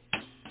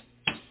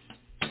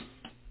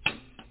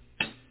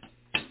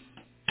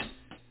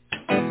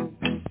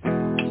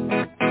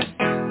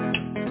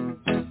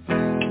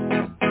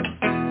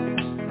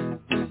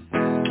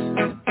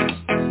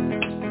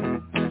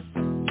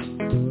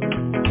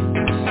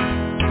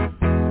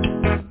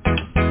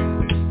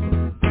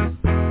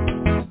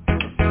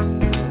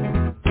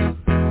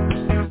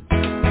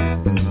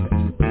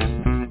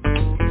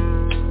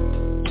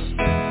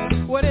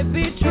 Would it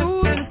be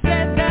true to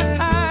say that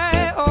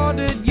I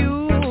ordered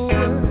you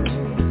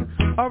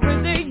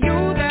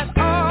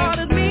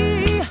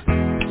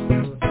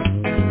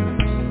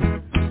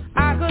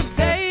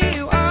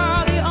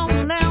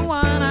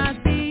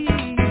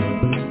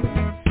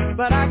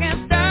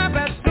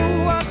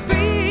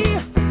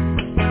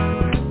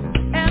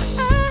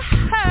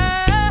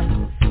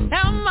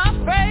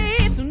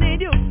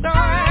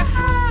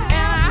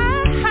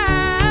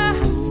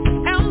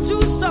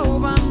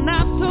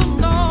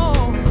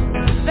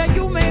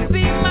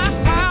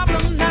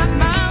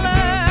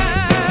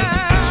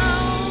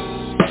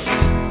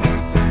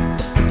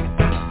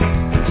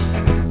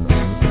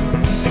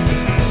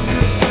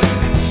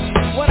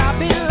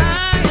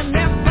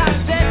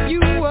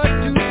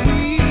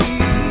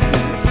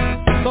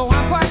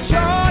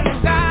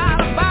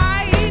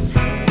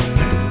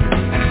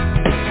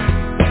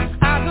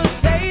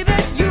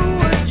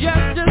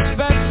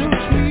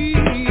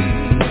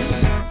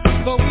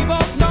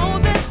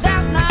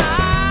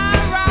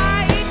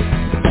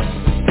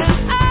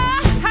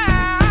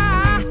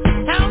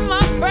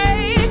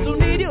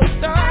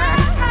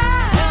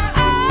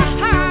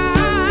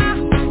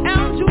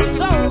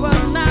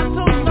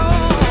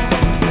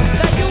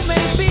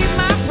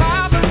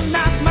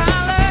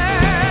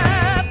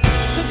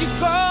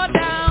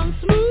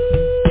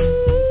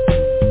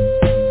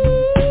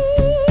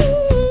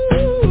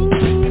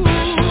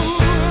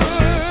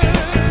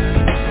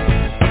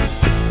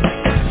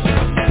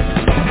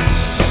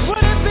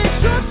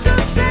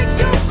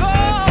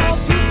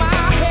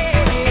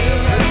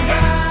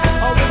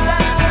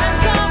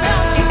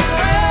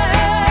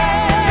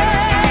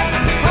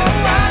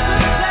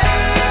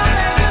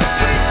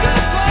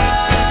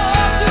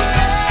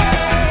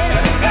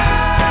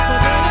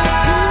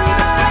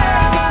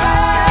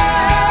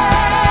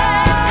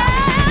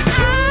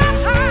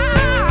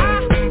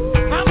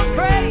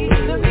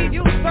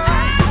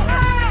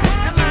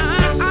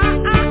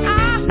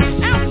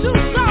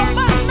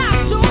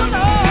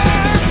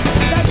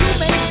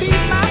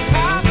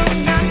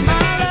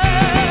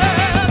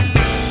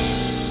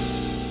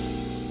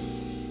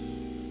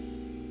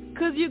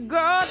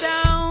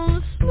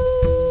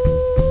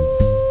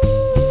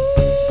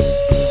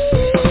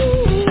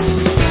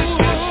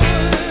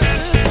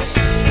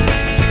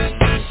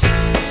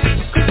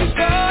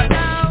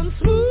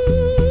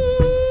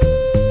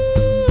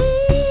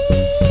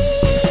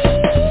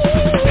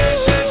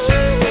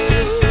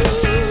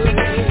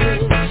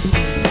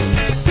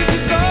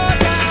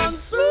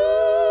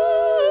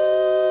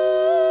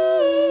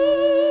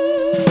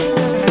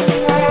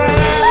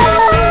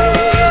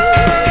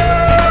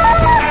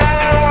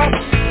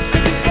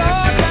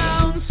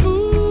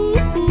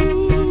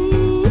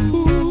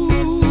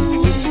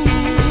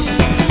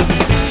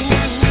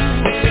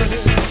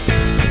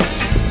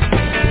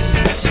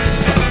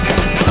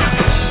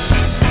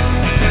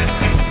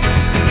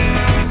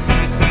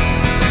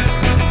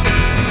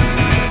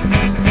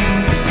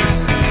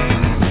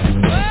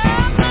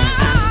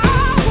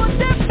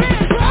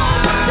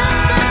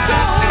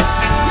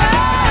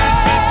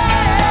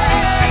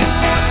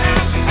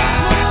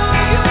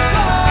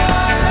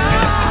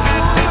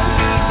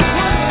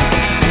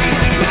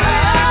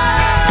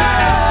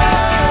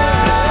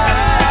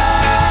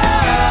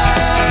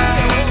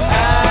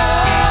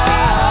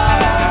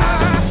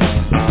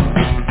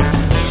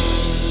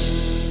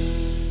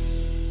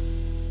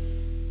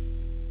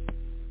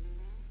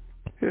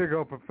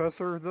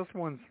producer, this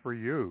one's for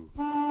you.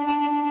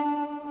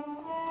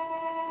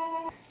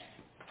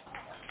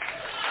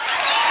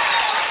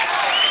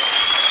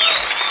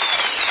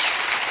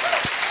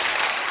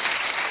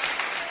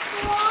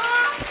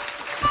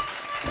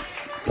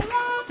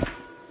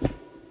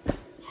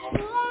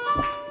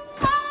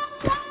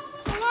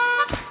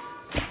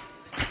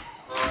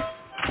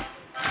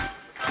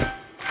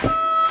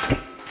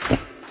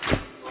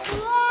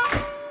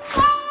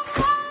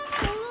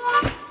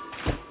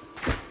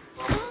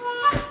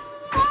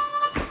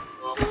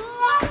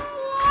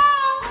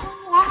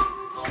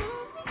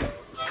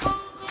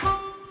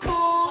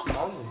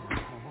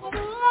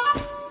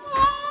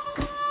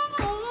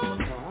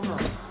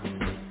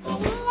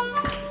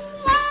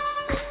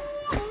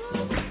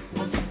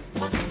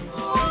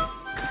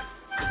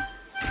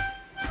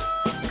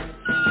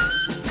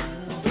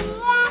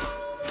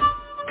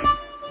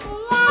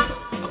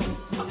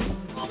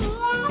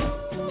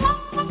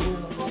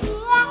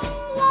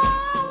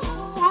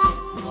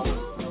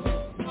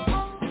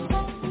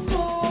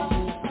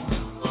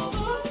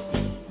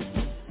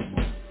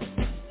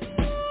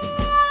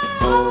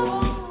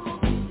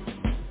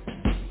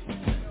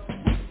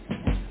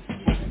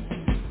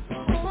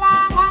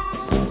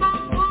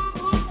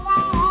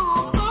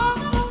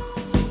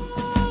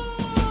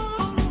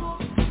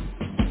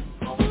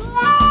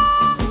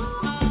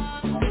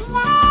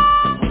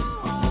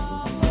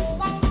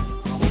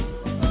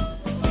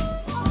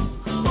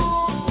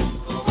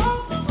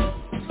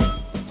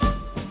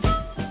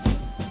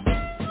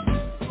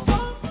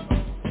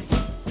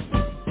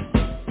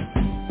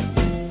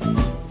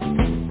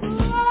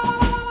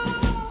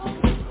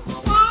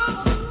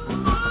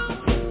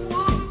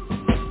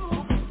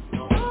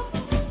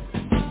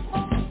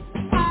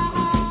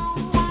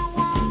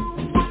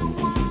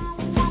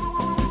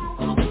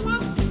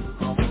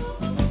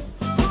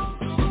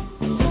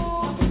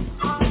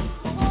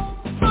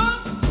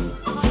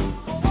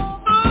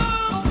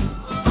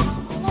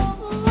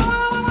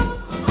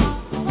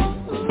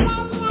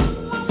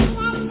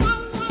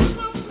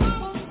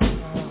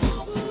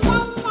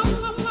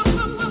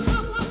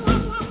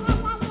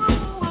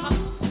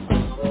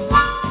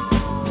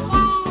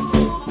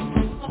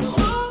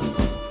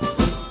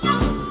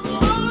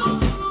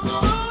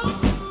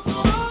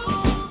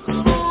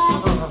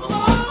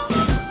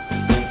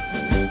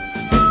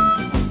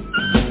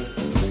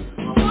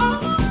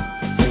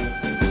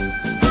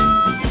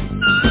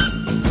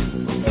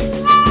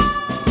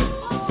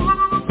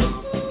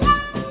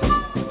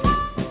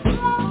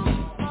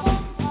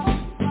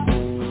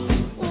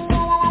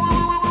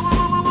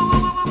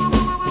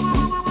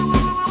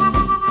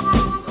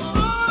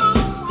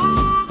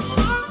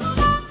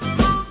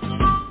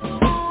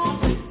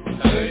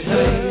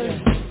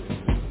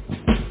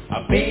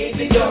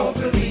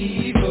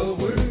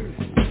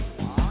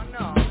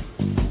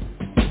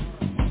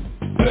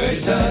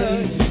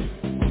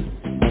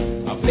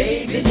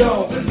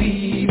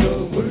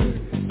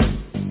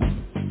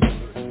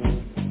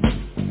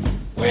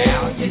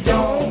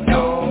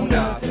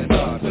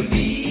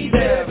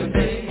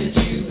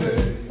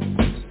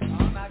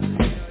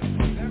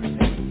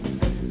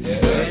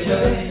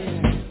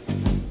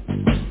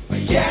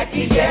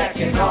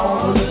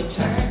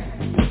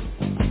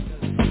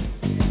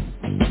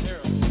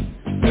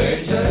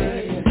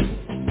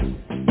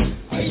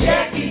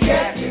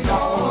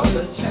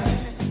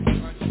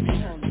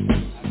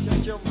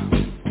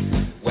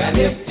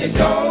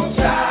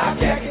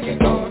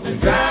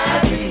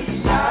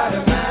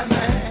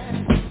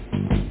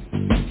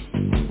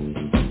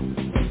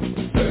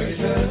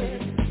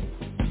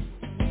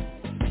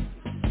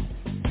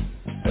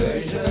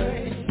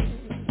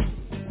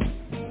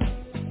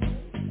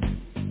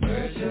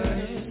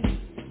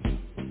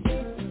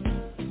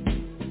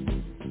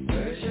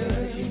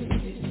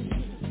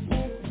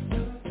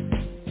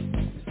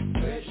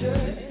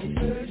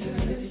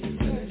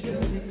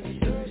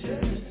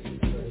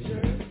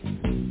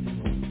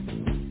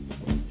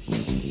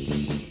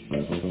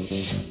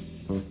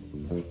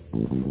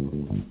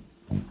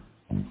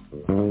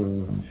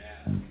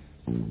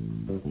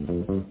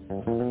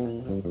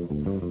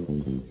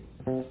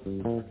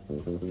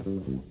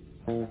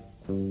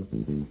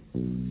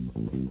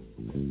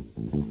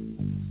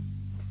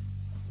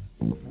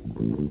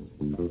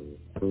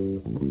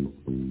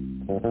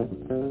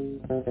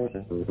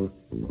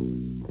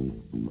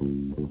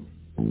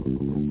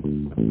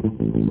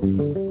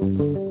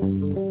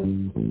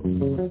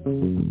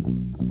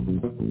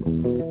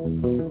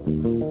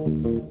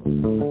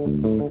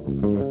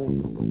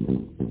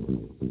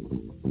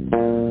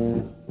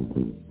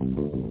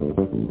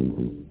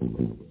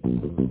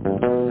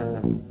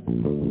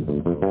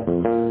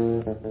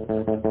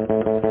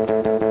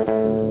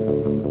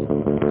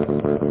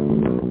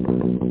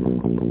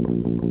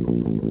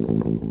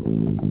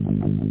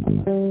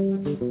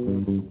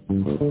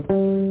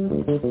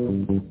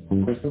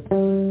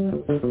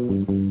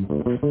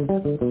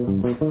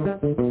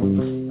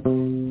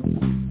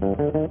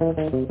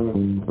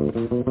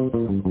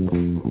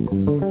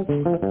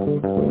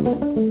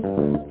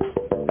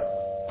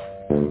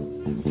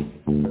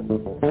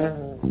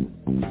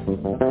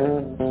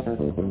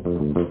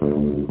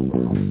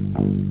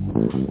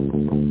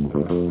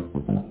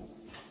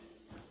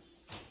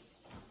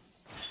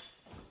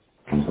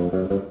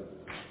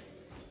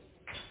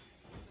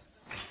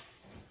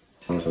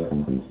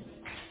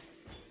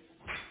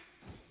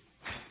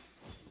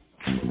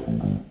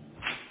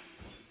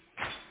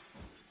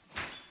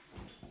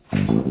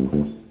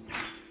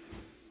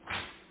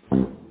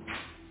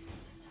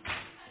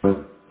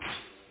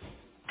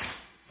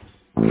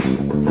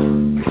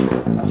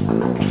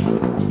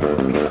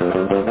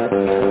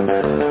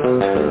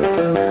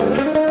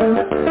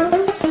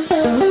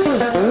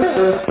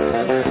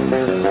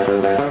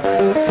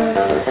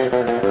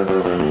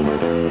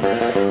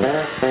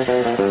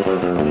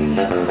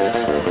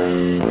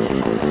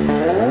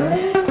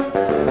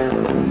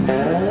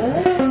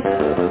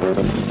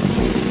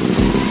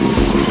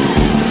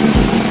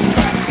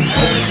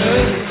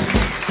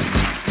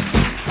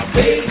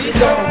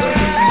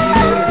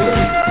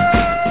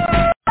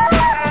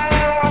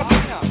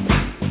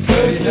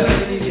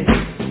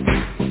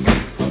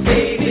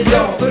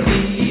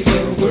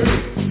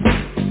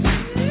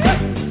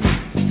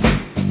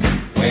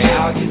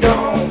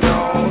 don't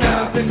know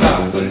nothing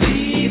but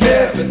believe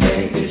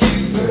everything that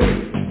you heard.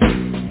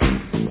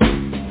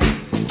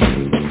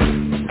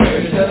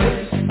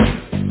 Herders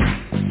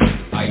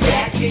are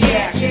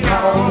yakking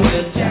all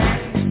the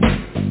time.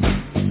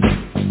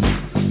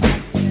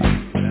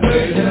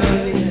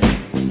 Herders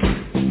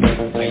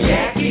are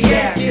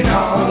yakking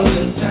all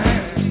the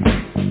time.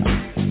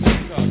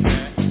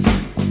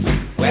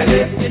 Well,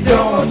 if you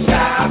don't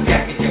stop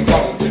yakking, you're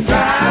going to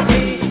drive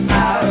me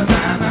out of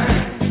my mind.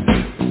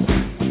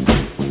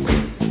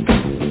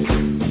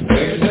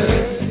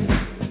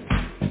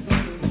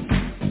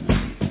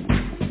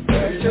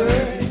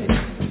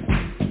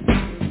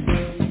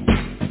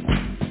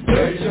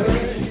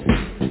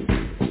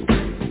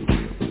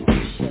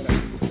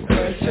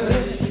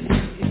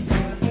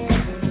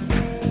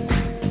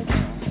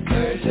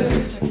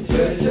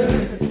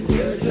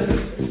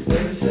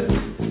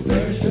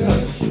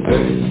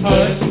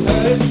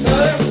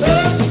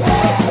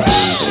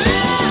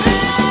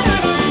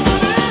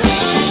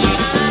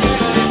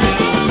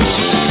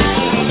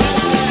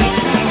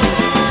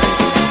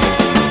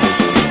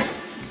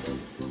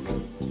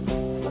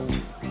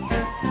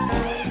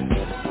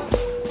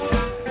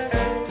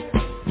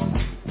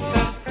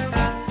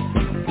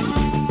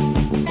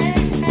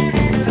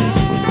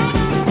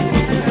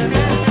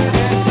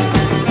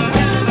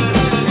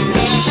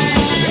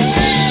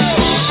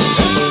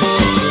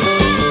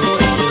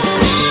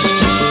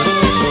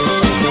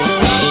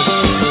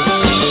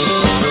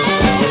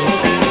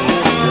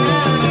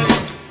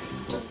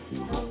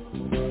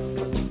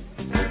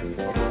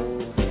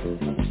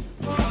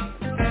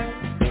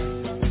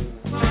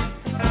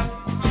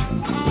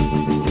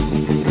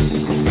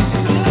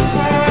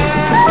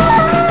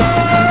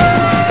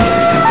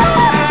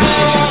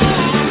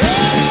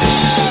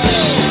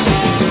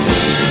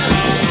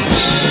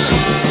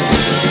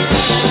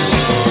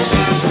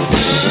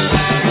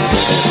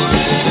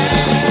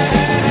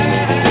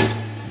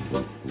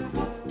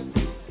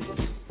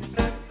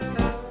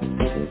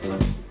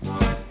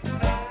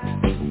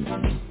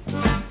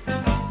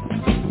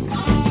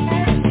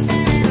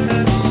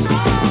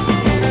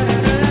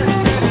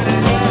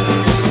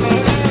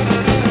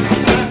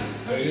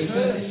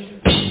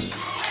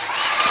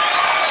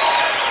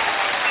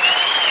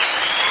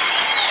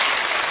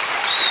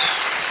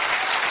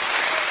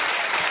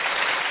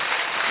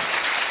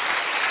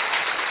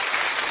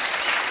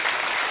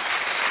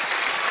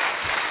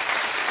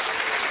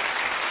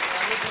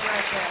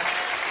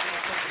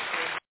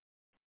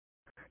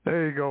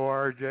 There you go,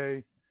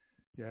 RJ.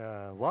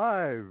 Yeah,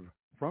 live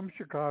from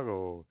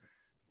Chicago.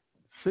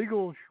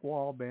 Siegel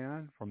Schwal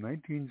Band from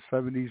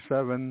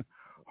 1977,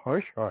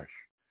 Hush Hush.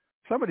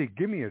 Somebody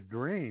give me a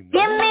dream.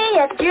 Give me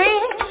a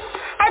dream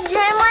with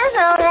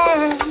no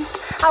end.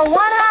 I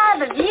want to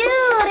have a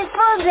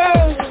beautiful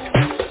day.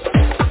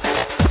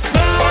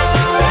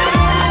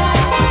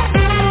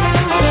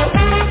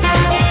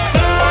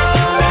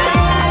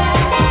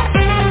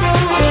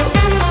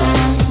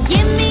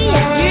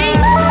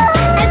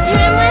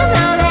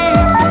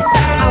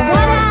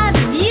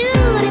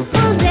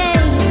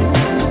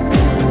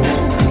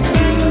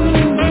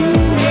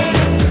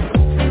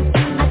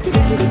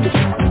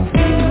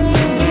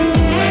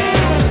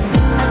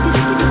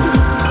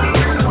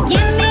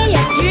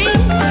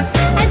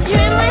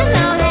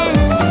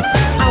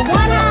 I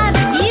wanna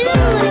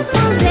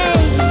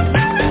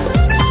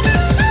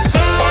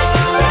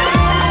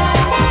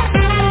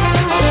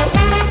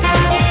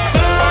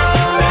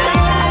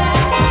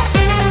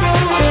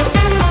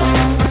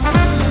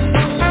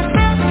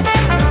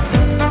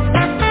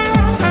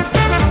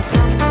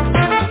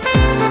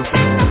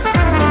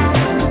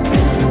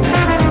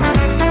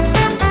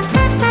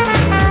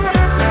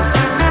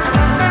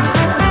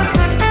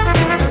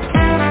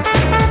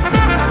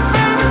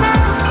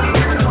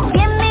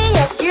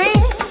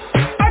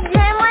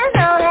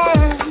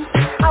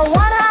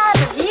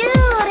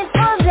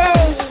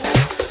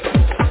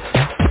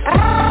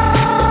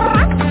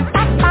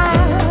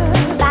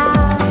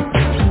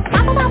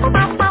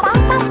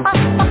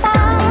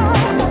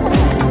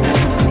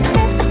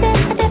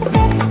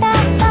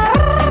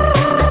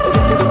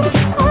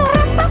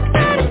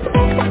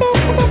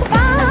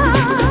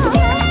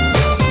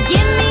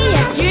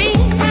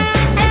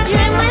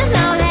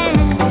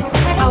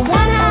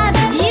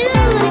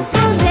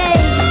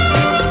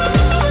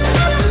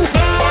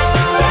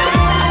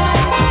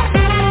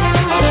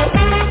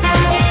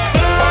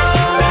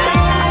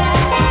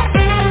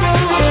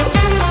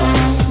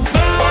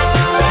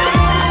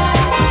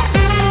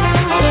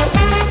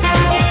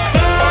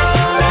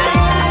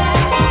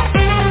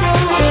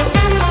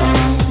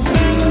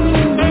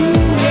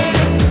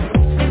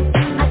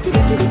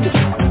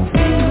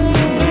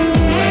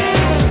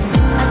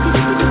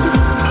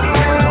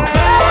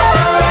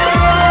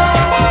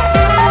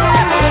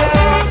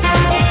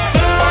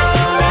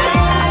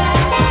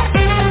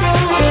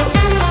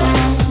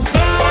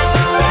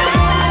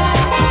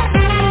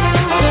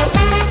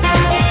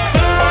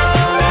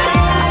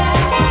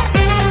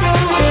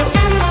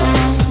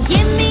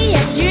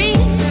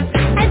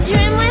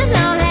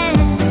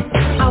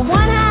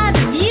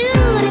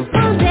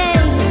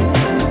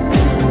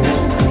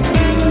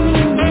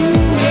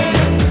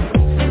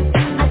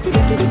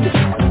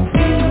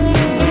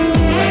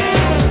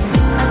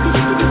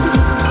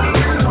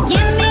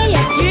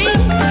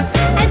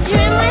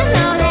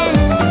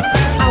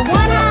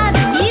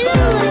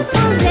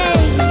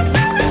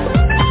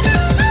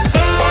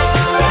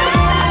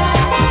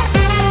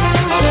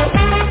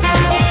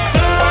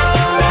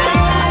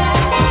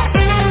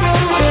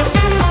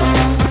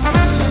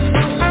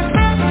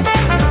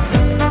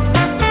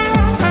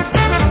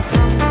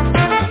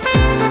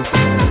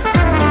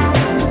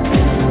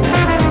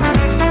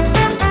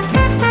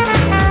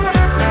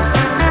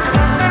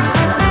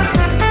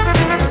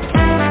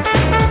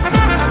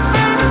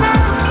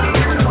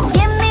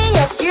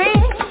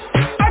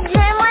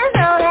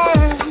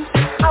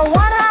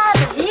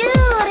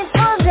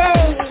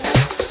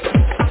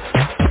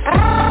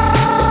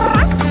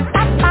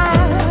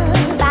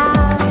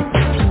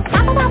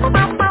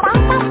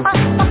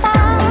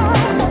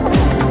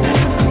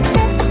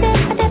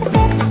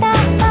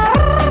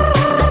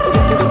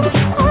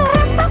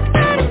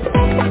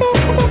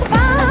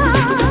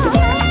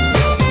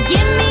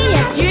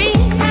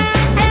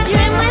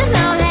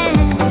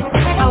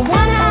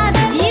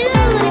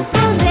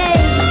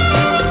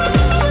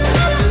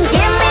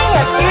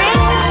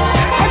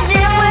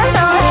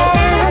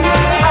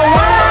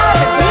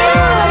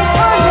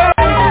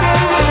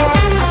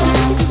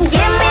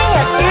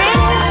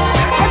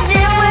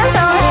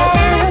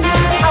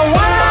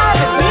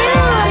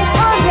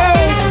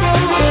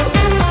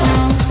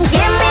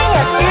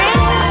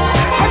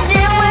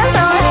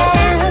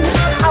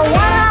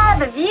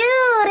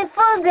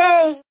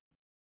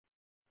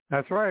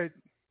That's right.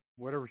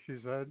 Whatever she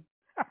said.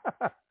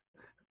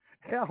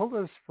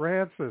 Elvis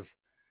Francis.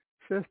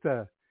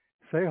 Sister,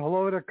 say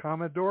hello to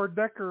Commodore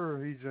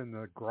Decker. He's in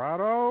the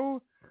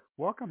Grotto.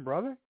 Welcome,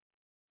 brother.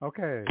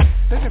 Okay.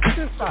 Sing it,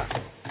 sister.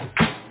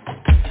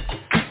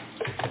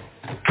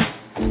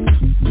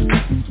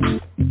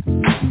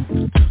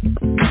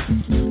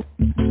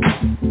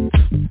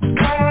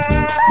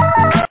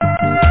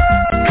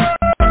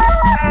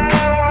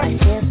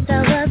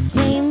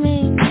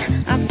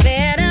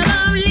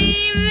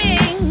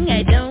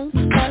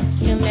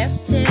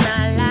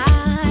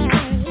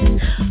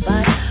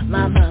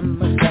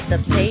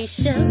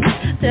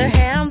 To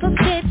handle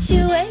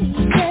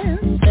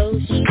situation, so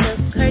she took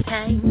her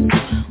time.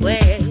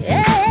 Wait,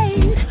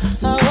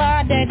 oh,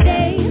 what a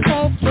day,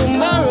 hope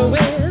tomorrow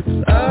is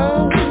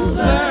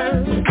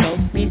over.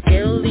 Don't be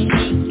silly,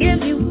 she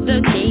give you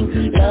the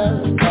king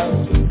love.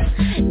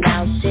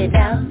 Now sit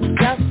down,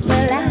 just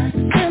relax,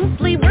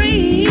 simply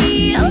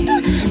breathe.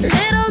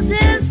 Little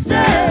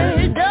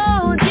sister,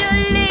 don't you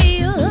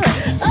leave.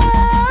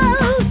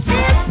 Oh,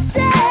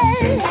 sister,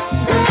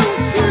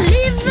 don't you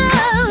leave her.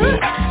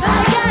 I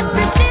got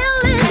the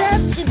feeling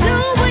that you're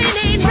doing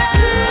it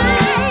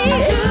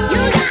right.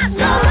 You got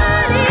no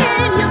money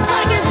in your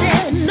pockets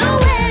and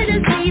nowhere to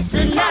sleep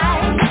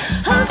tonight.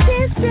 Oh,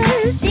 sister,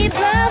 she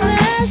by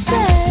my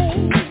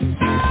side.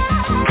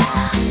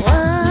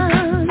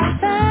 One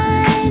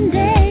fine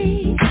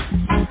day,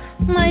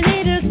 my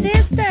little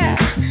sister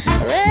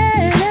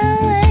ran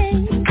away.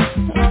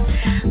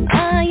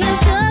 Are you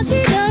sure she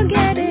don't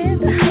get it?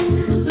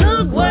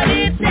 Look what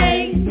it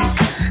takes.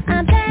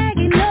 I'm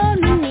begging on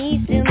my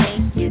knees to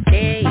make you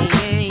stay.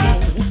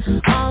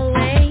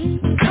 Always,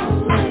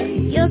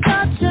 you're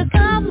such a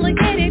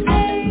complicated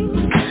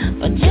thing,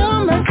 but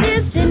you're my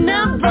sister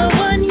number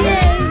one,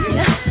 yeah.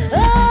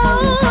 Oh,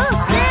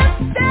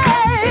 sister,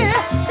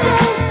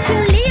 don't you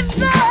leave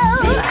her.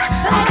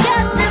 I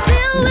got the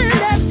feeling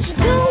that you're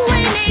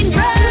doing it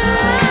right.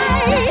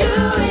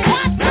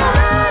 Got no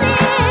money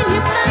in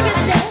your pocket,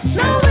 there's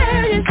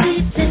nowhere to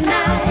sleep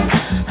tonight.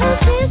 Oh,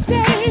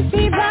 sister,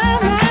 stay by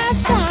my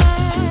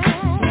side.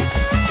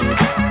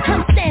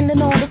 I'm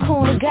standing on the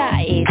corner,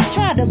 guys,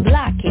 try to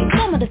block it.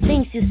 Some of the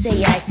things you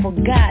say, I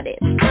forgot it.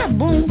 Stop,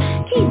 boom,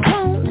 keep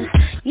going.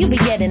 You be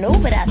getting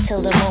over that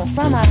till the morning.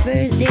 From our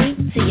first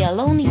date to your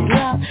lonely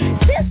girl.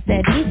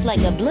 Sister, he's like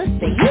a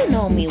blister, you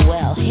know me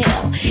well.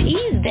 Hell,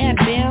 he's that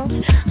bill.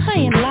 I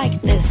ain't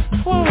like this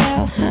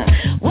twirl.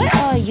 Where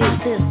are you,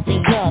 sister?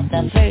 You're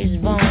the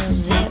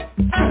firstborn zip.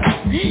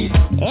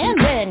 And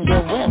then you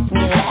with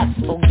me, let's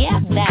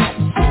forget that.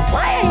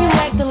 Why are you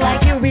acting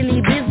like you're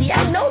really busy?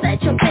 I know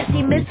that you're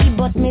pessimistic,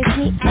 but miss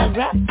me. I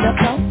grab the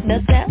phone,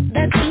 the cell,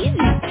 that's easy.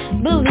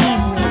 Believe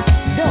me,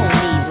 don't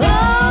leave.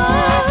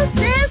 Oh,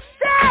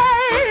 sister,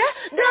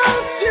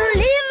 don't you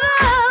leave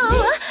her.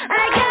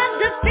 I got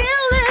the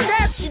feeling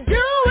that you're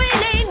doing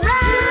it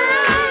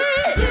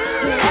right.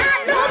 You got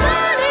no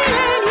money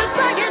in your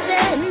pocket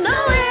and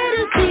nowhere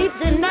to sleep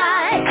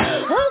tonight.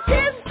 Oh,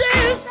 sister,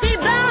 stay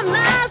by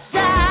my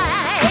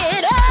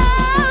side.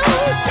 Oh,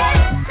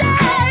 sister,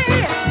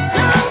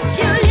 don't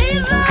you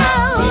leave her.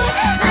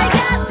 I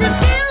got the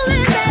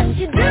feeling that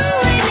you're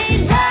doing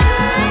it right.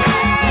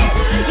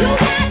 You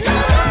got no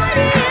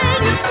money in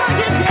your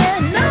pocket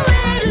and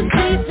nowhere to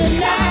sleep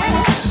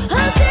tonight.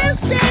 Oh,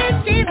 sister,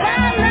 stay by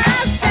my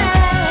side.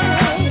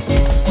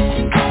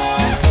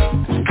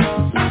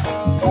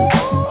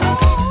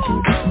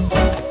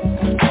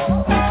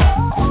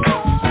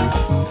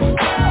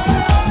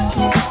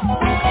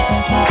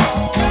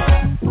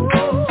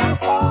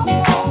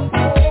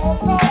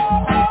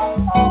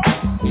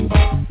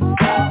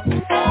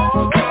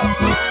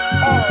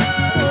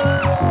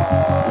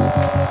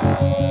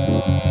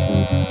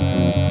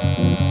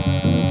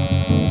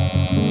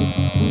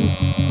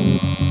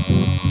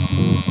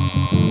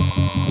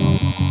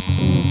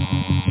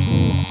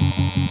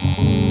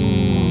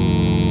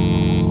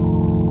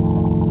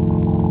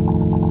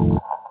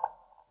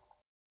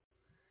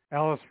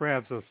 Alice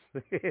Francis.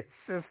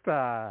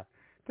 Sister.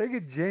 Take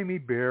it, Jamie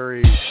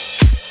Berry.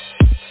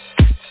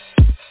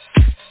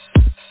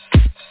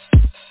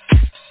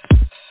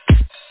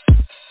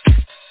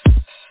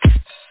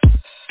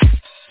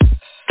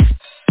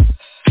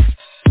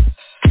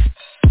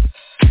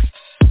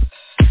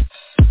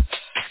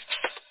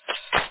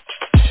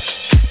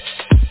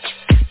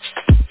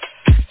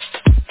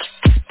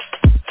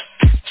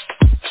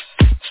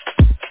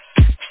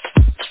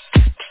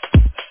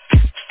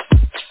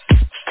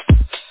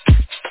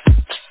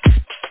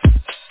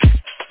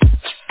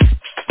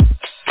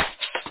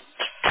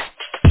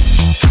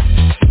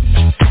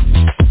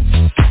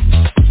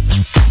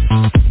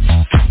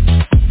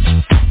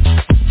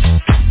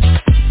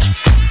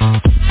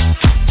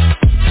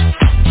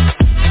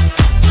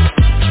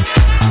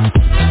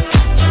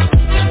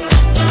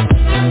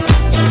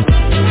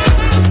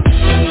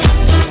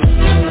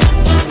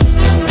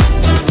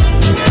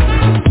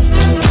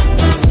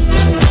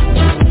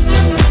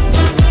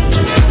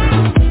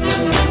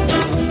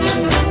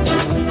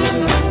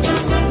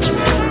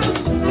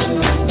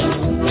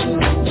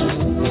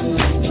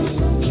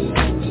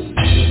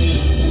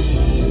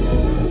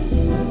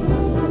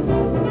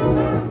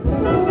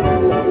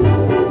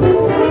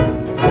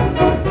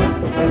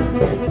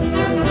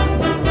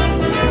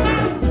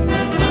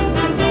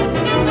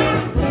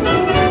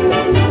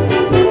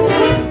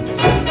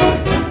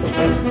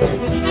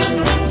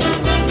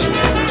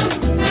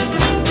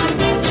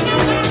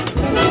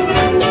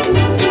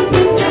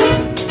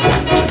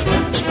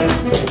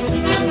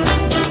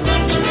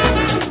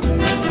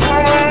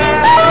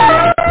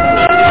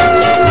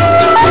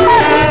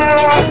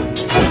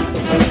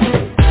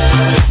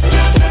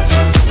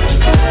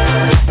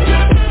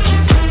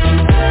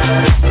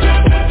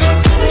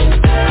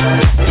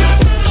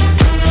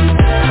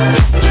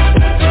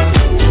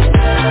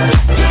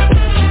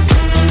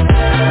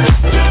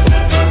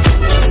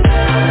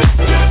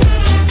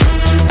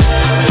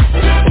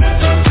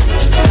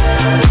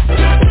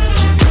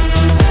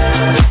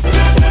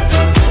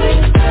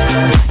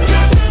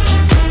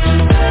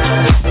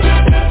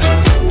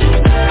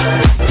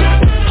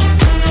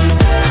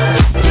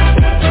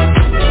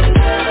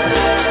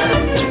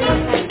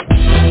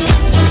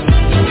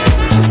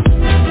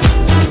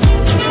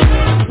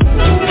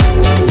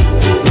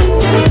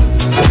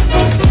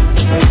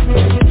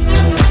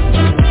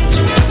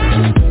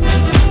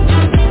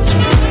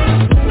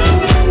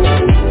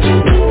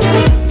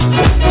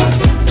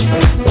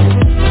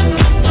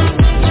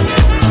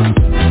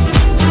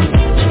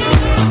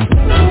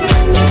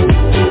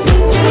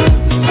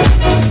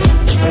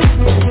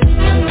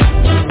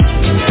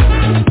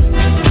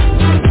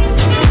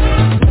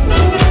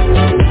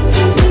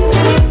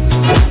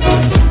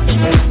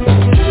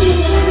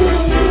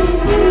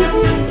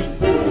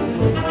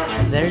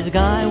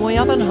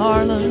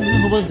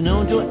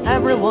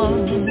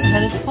 one,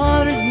 and his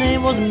father's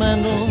name was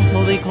Mendel,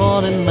 so they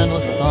called him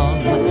Mendel's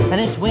son.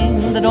 And he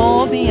swinged an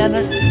old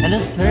piano in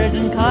a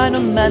certain kind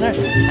of manner,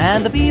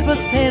 and the people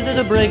stayed at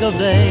the break of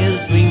day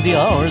to swing the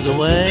hours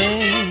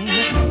away.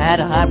 At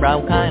a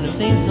highbrow kind of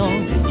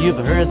sing-song, you've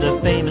heard the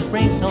famous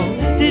spring song.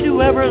 Did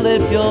you ever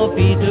lift your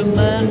feet to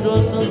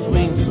Mendelssohn's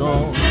swing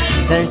song?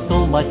 There's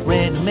so much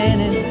red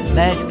meaning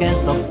that you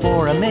can't stop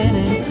for a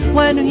minute.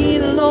 When you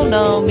hear the low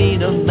now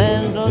beat of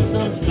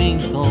Mendelssohn's swing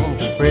song,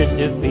 first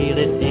you feel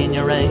it in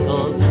your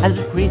ankles as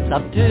it creeps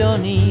up to your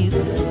knees,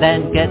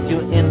 then gets you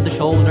in the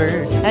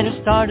shoulder and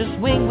you start to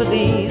swing with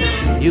ease.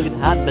 You get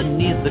hot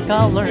beneath the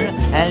collar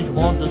and you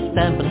want to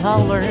stamp and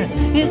holler.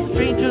 It's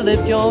free to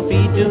lift your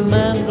feet to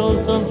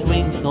Mendelssohn's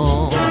swing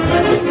song.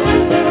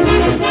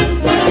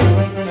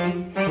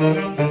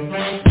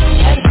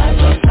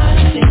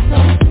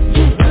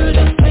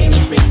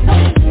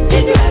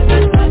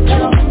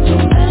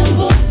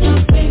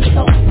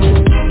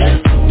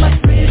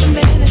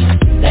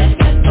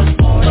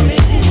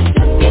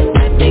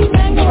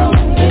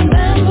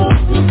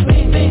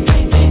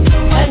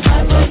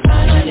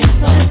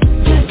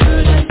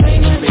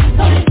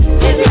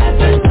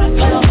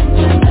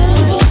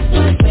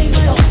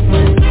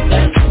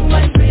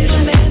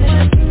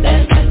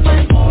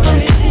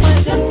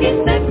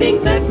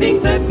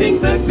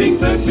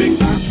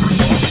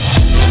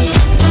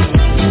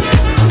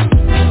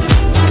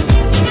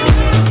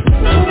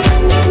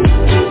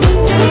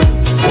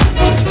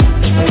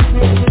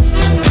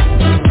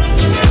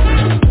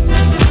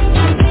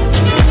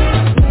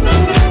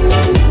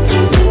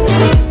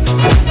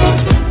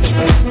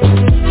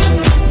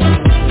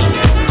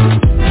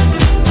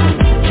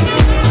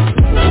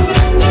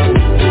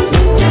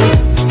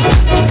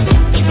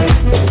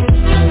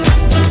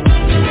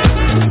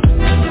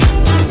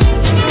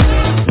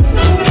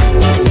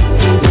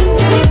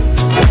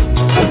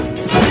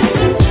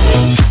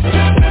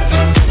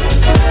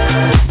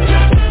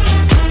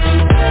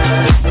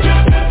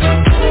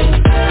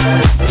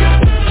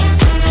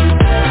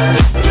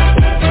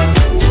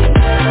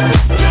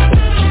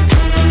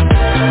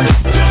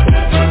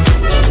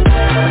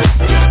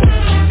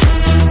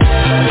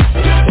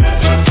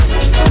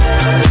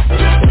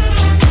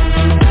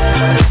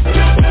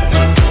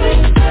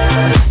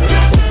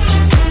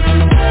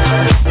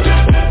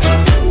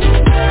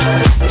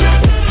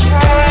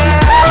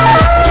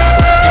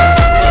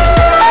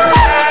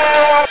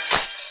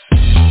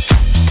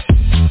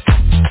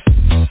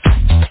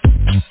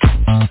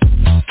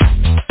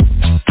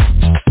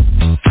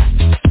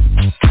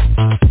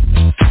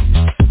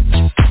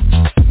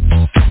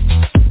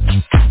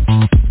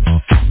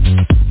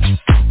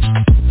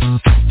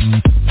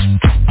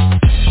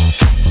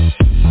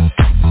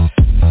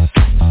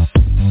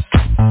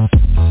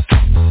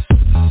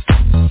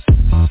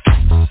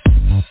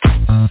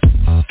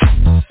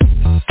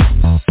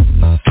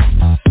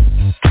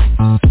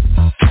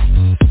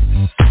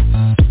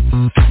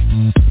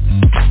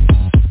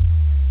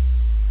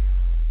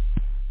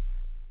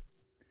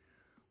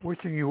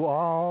 Wishing you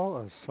all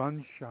a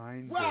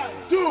sunshine day.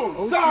 1,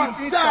 2,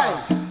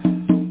 3.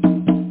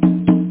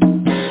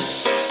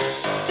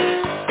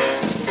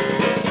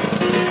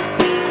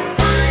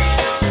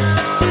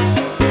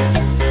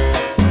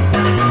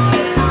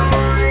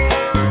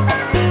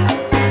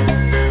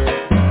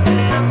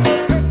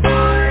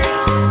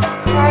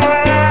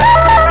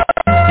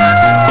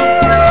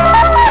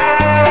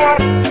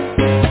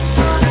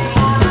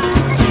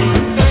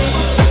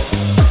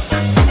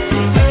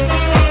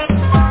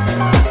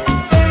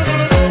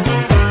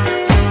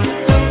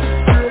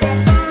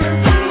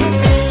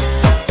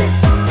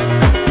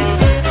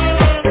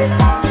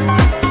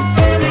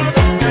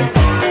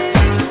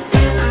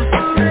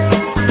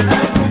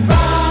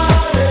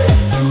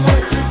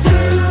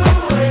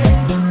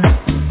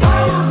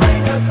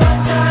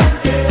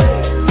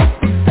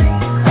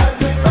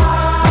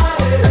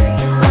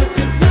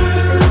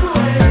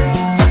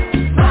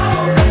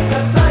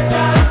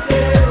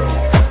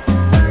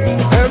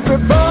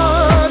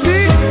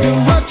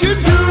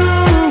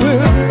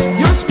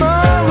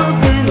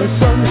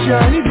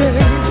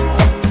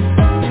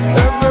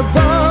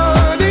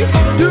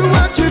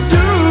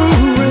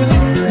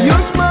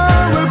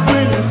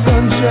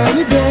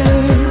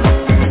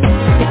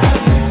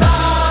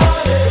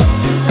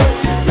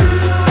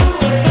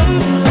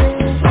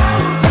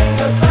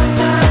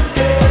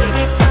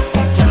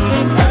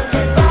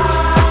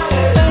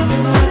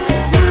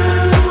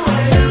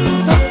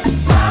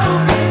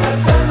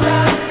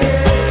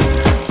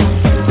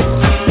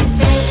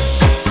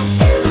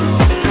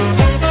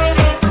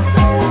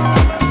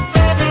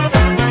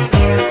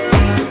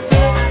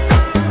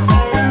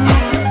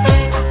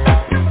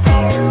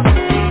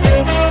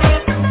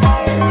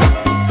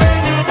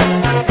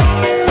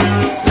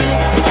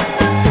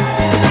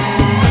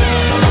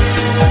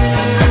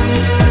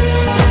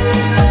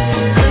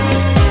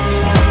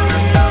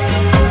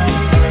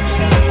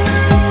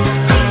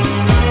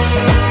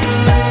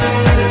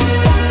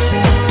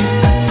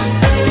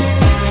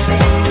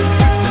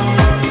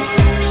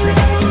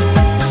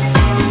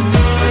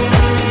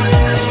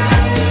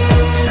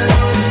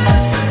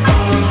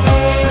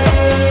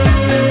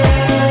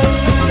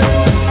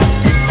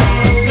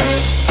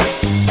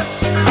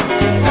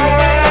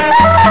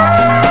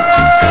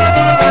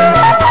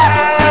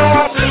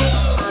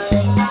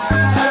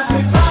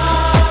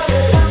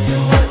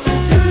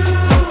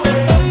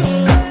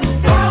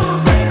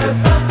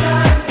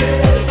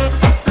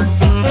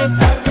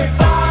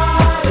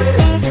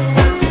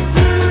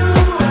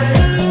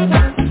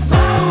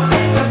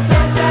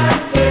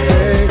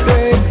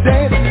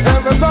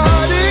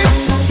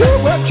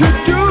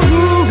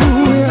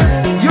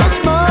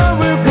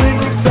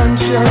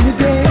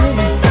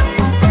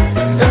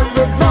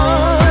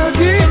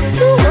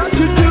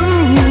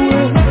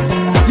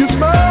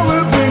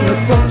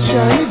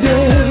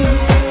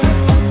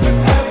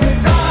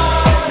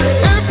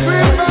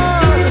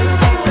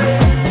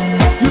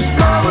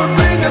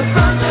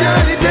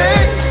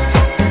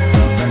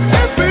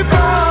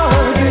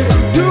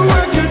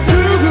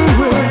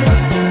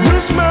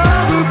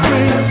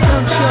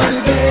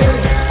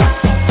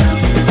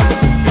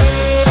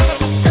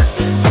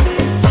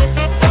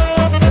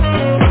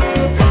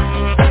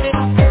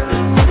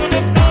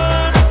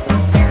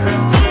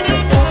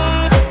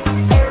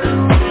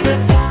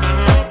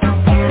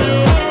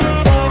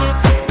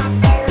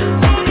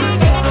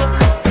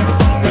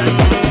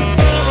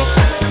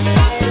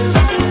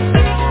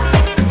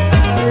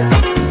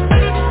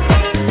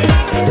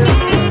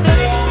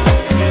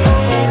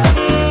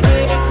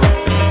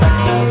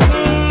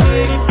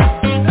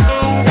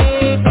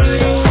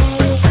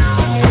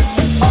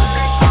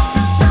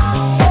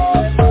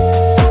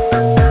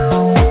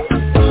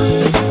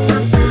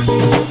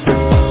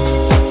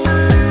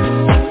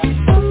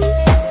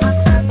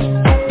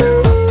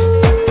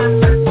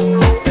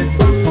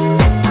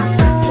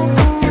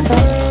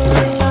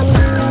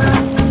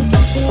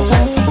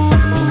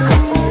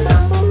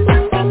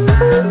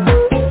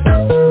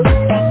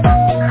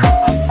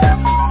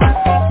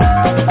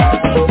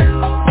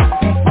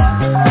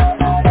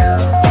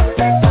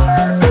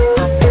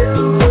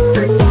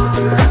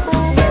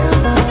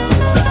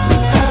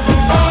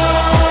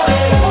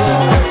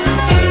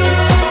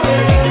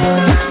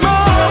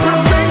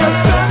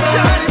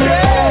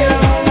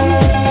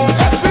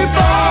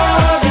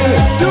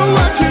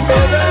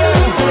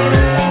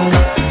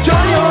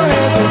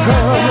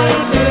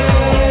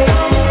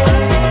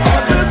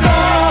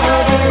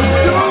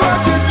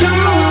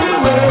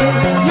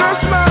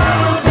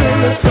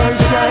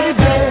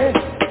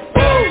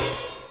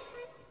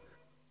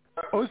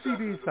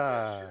 OCB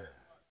side.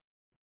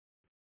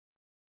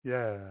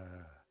 Yeah.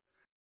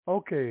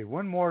 Okay,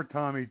 one more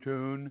Tommy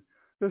tune.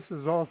 This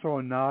is also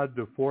a nod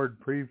to Ford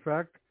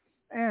Prefect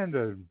and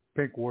a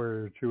Pink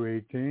Warrior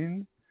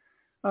 218.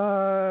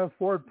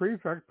 Ford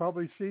Prefect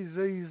probably sees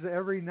these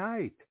every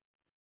night.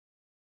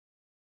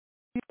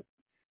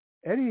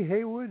 Eddie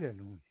Haywood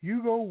and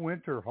Hugo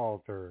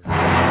Winterhalter.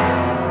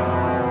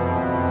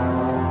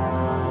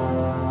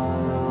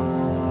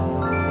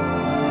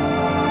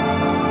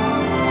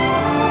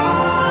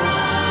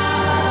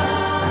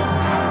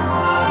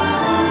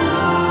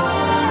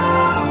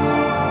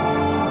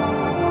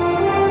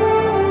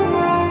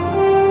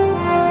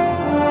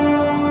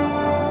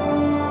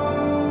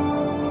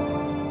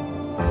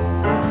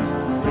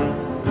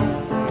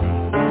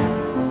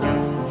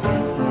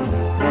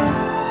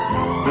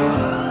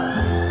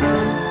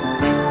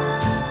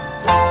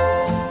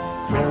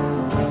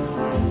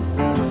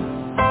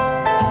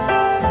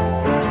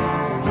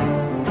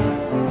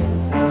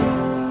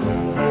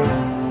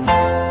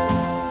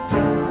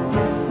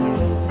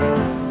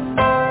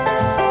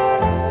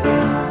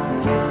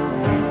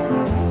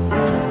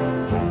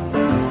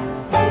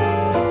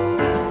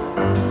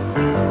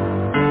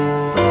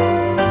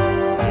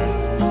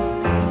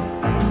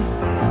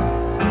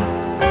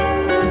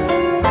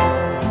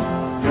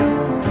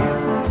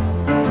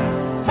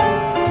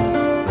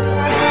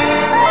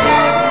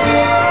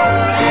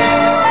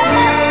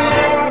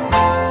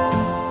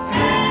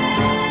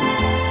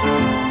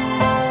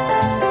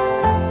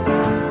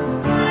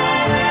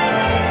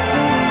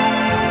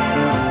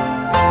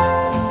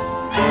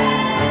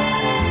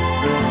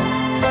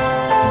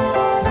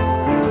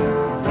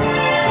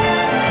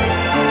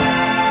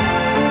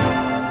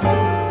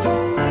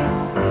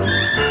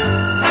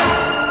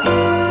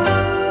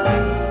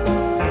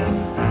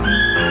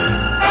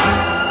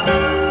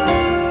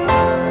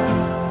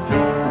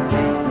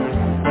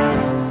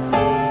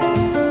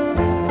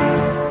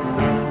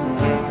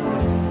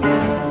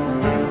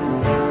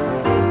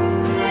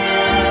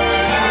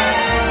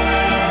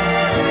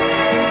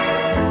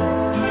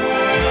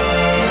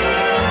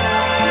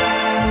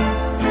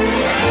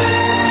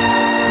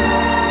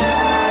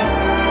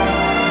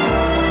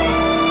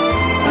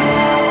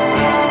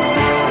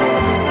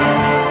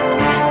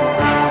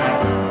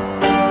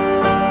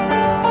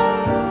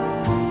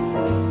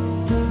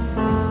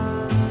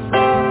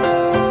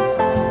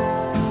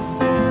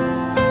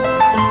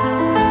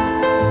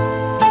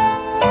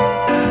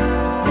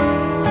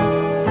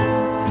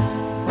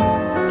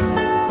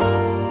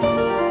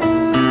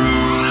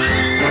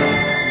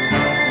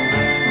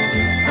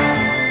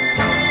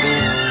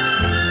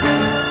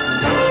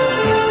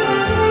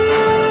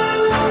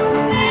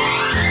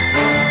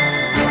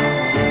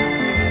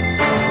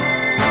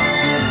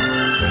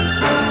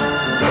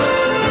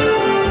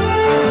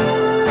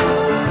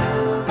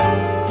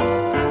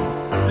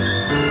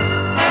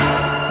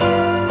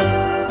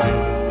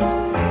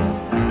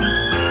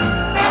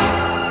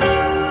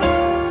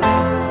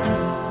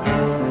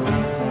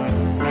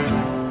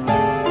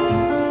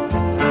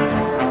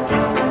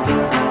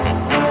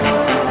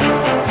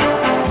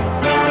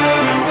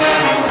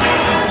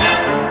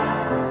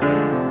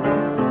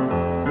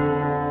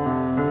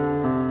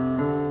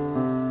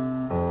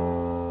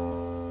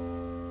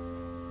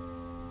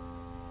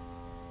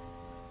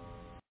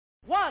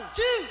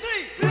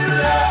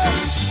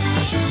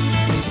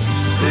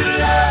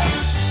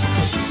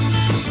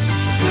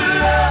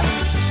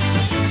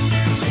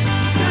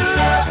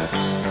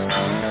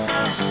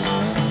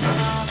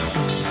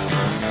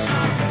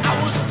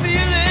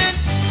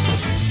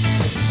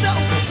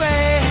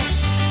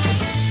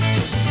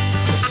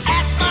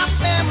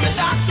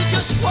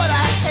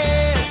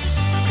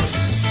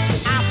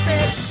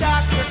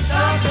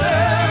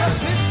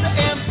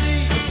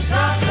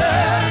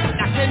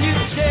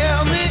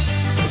 Tell me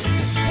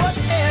what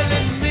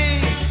ailing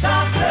me.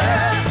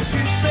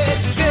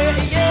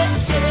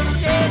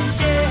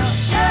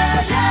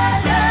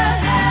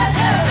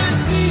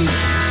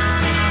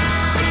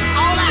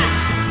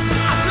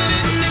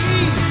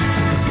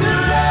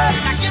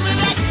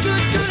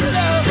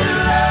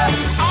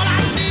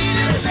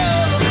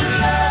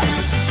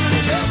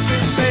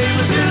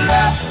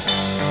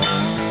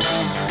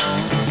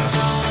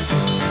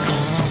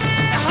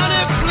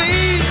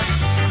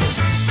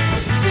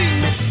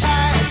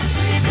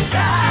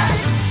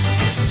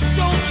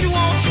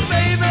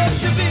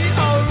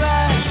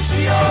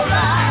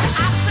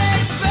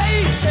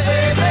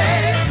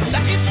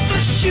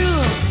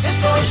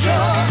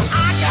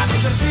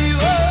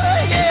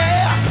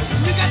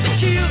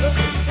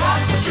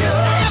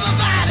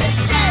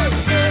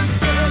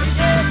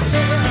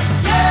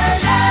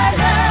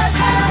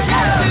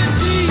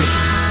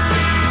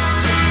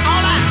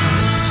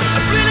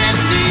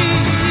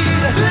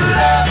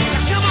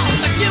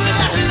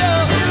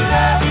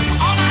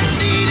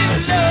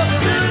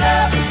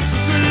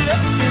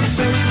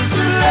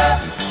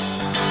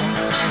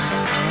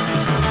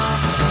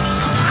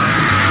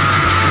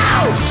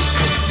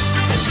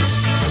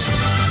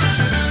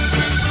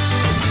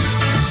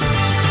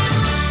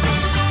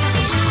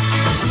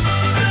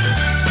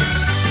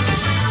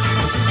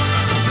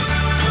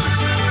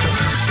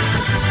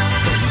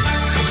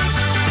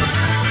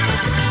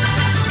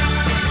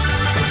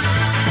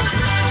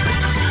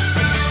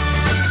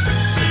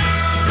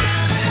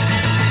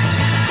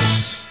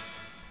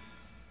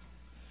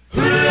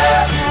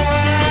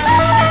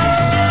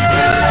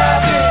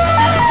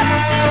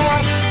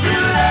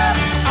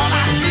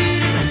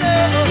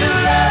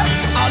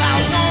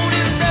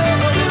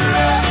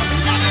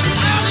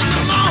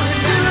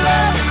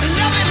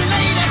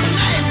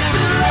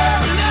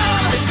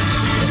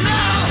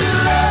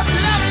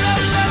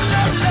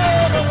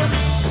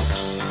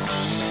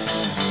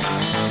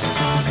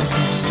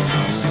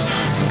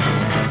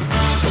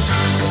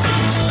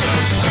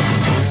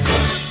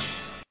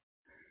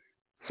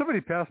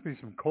 Somebody pass me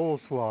some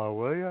coleslaw,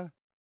 will ya?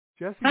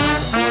 Jesse?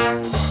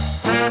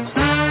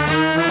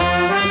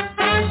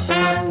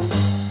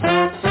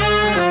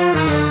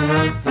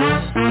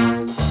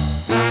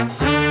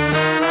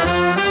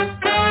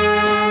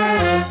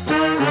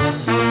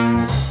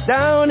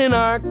 Down in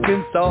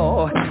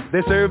Arkansas,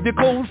 they serve you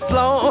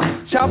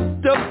coleslaw,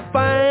 chopped up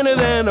finer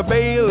than a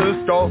bale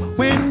of straw.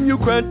 When you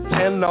crunch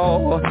and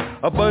gnaw,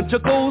 a bunch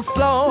of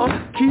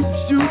coleslaw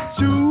keeps you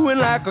chewing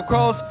like a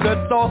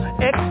crosscut saw.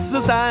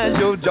 Exercise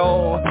your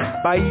jaw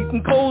by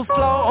eating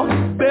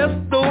coleslaw,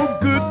 best old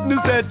goodness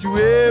that you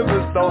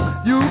ever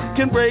saw. You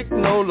can break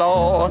no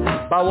law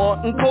by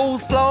wanting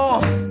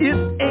coleslaw.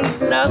 It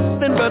ain't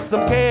nothing but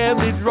some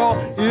cabbage raw.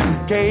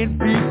 It can't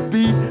be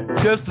beat,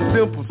 just a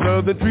simple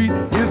southern treat.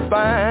 It's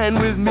fine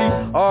with me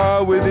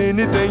or with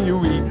anything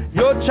you eat.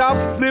 Your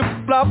chops flip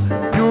flop,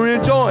 you're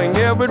enjoying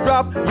every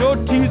drop. Your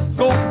teeth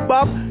go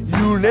bop,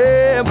 you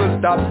never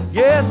stop.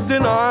 Yes,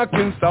 in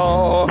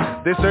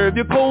Arkansas, they serve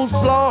you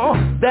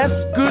coleslaw. That's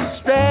good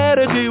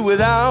strategy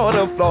without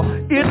a flaw.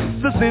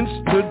 It's a cinch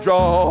to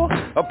draw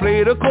a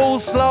plate of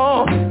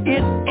coleslaw.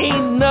 It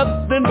ain't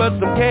nothing but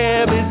some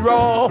cabbage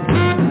raw.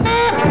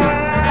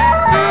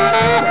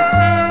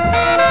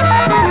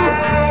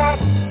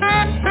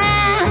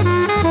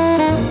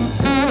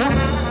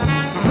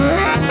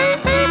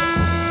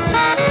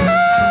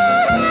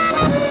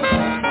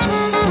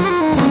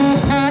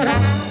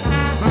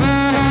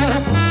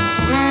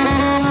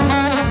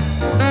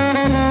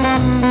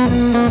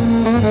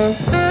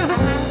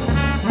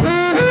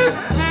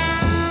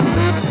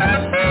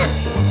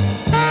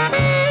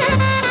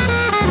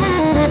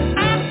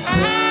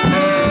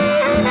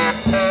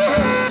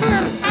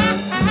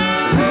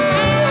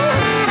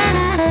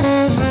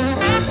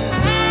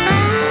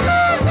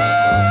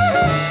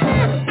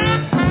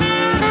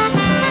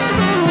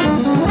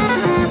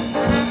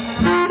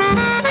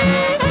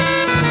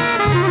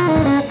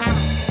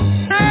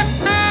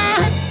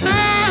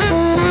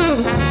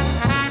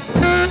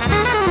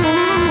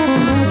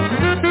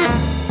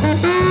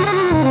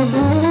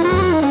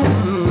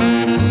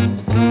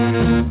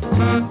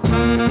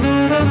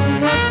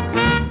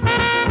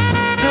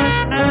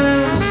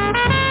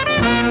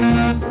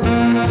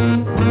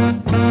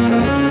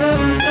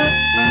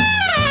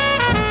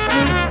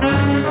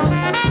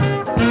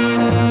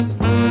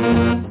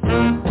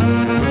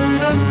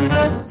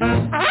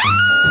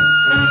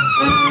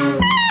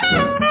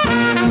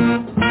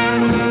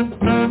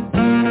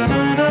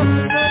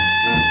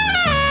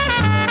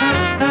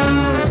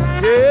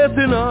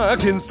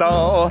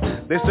 Arkansas,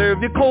 they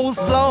serve you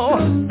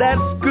coleslaw.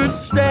 That's good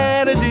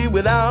strategy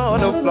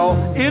without a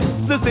flaw.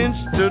 It's a cinch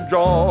to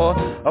draw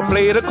a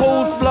plate of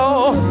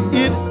coleslaw.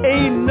 It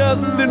ain't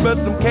nothing but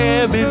some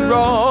cabbage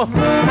raw.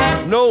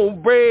 No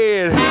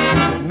bread,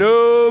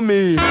 no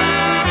meat,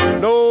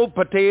 no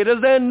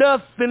potatoes, and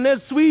nothing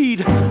that's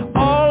sweet.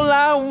 All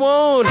I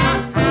want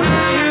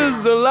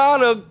is a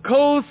lot of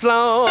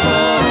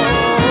coleslaw.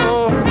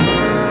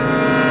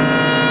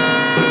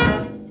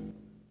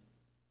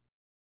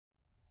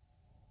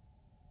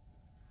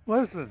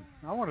 Listen,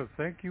 I want to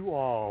thank you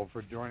all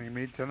for joining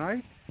me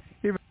tonight.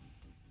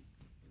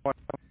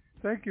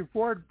 Thank you,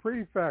 Ford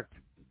Prefect,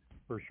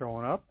 for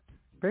showing up.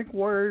 Pink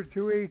Warrior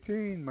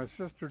 218, my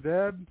sister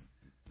Deb.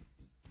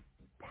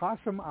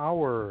 Possum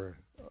Hour,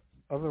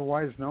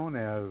 otherwise known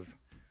as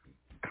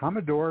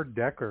Commodore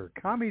Decker.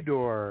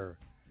 Commodore.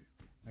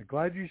 I'm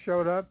glad you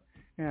showed up.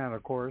 And,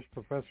 of course,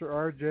 Professor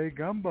R.J.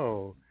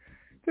 Gumbo.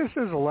 This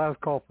is the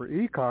last call for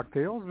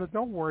e-cocktails, but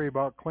don't worry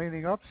about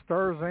cleaning up.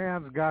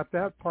 Starzan's got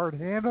that part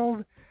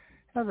handled.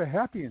 Have a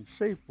happy and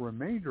safe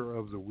remainder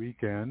of the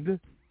weekend.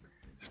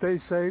 Stay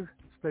safe,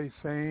 stay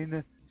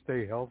sane,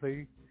 stay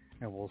healthy,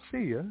 and we'll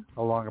see you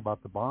along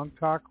about the Bong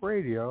Talk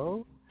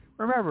Radio.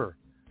 Remember,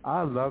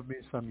 I love me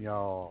some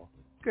y'all.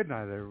 Good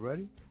night,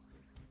 everybody.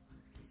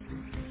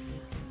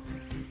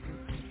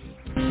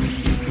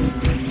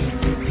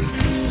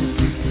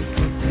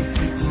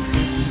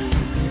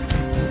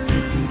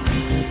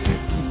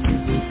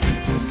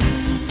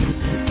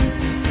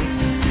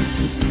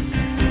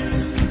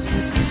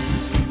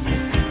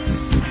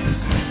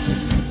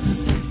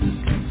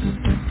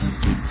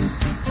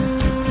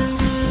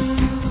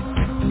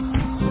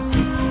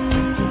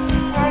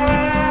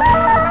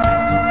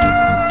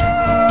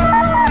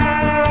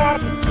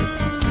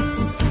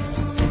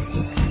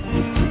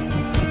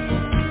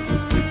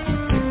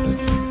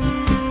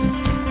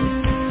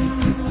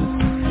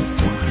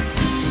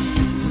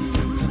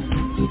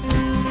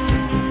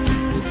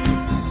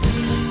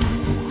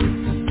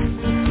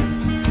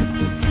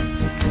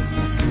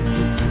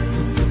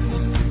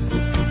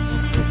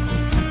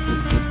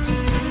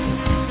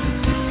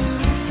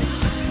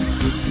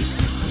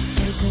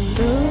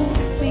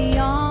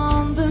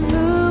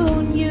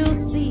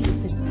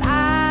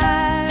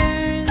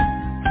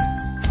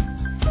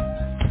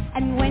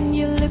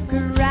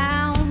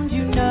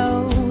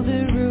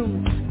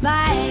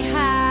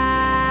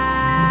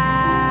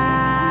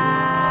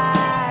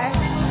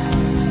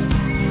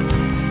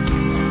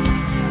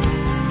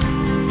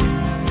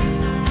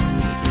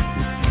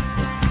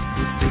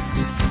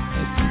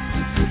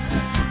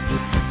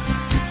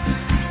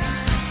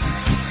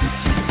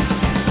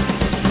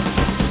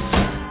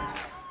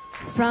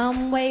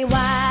 from way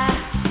wide.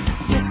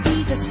 You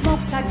see the smoke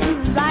start to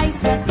rise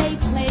as they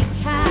play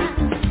catch,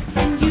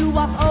 and you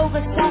walk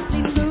over softly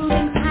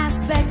moving past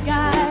that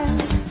guy.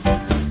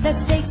 The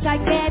stakes are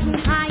getting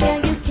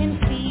higher, you can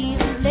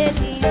feel it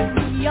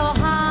in your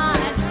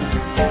heart.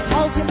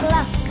 Hold your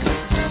bluff,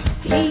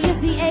 he is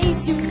the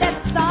ace you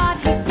never thought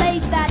he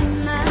played that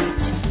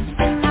much,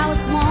 and now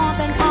it's more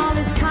than all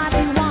his cards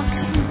he wants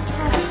to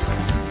touch.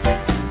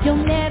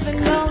 You'll never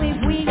know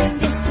if we can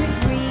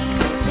disagree.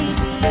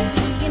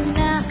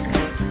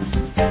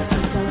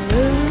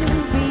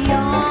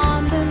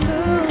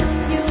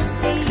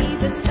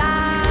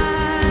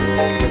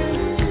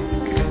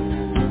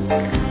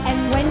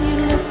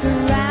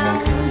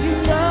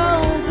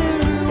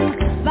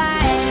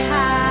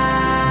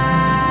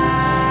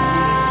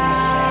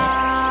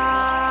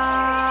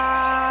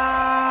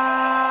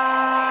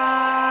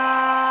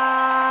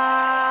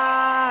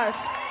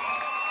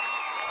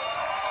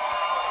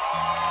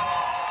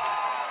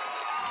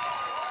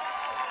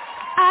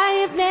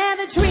 I've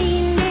never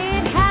dreamed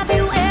it. Have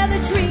you ever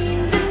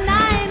dreamed a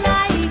night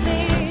like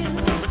this?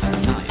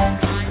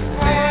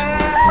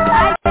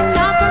 I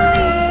cannot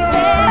believe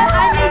it.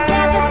 I may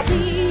never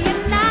see a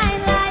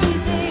night like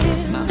this.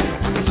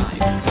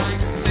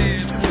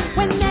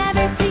 When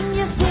everything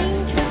you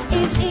think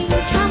is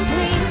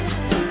incomplete,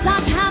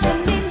 like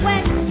happening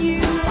when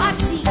you are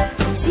deep.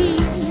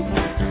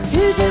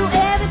 Did you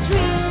ever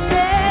dream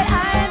it?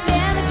 I've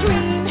never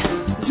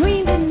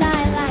dreamed a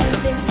night like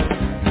this.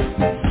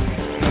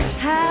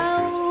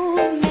 How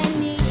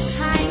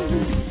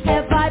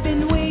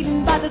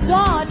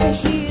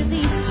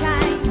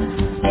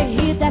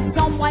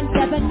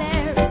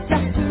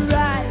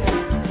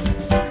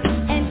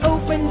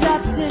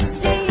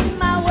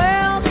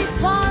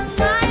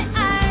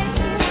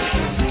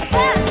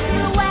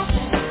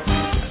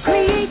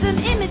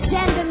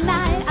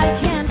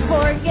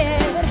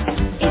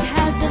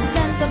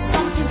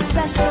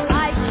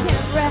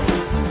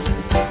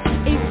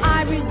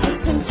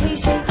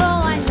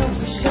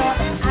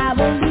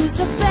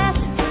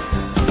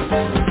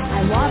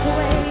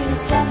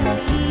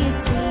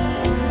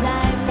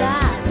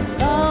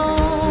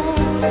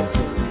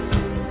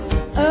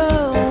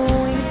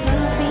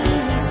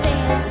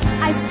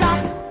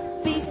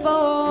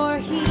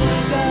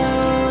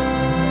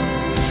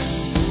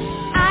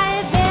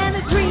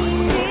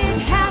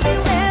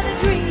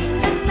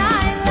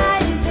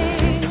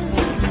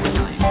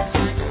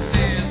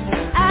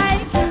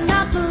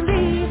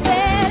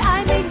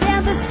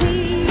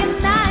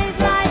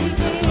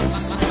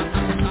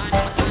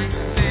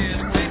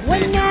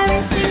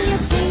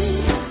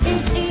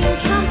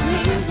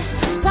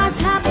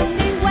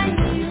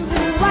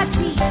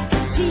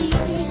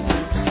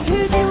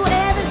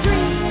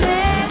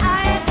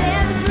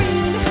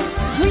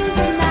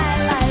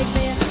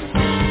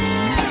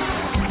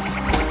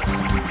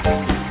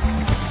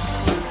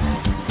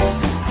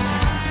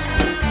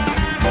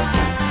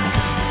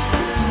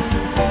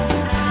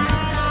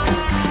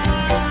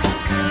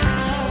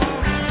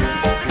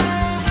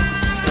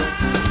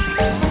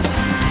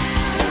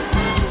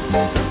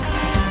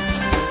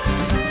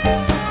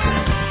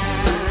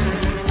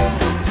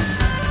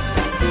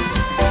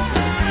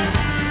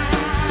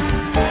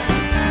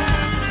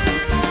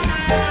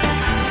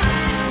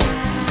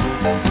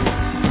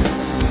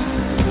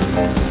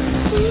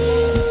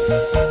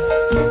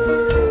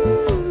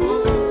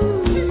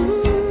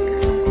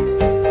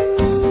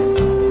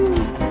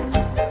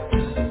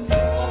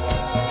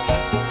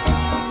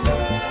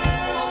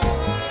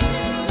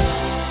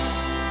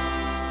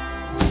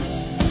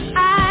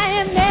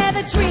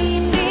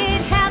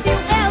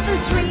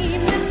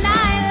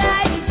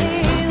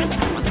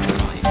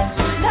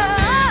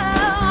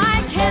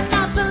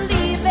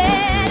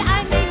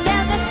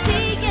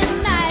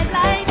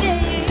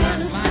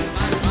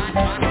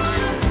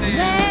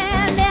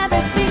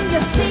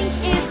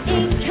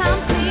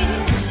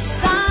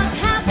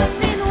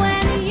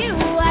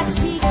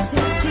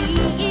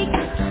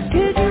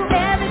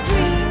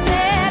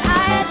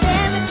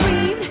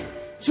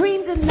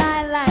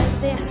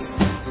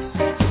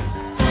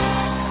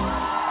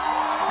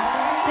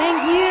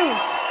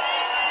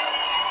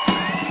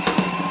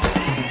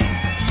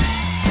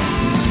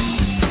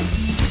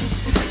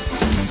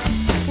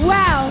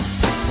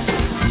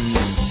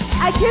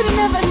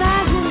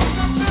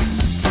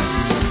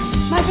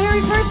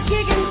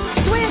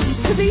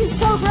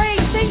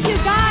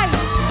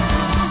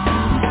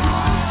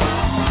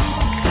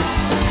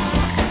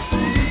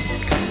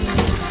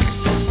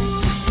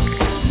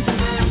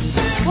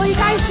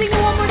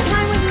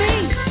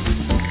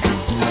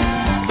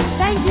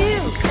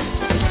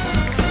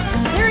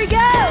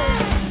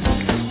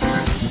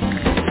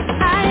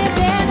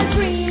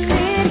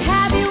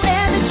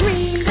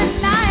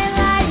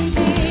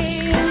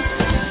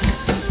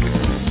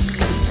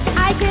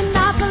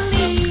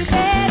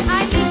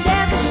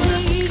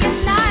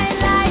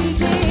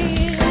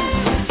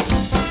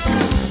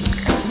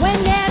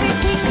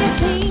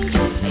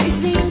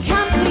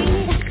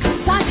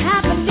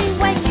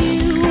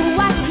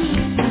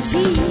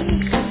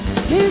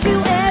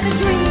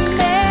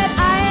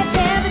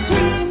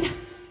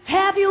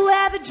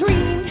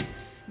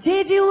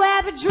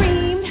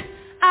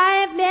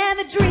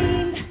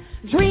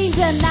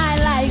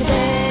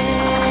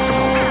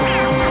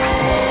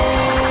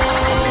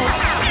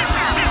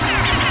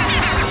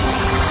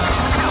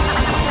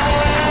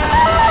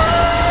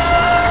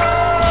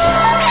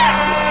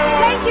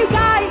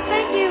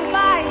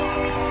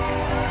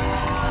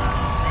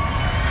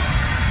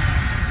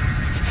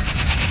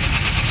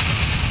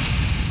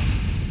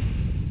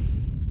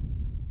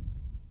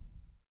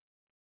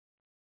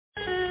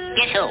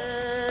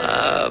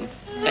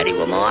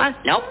Lamar?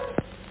 Nope.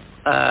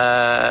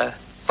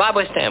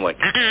 Barbara Stanwyck.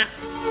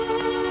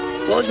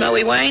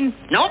 Rosemary Wayne?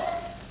 Nope.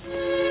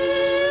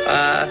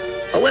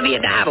 Olivia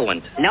de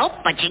Havilland? Nope,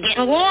 but you're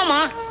getting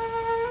warmer.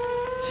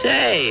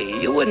 Say,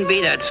 you wouldn't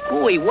be that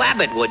screwy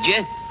wabbit, would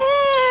you?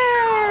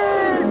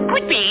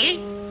 Could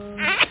be.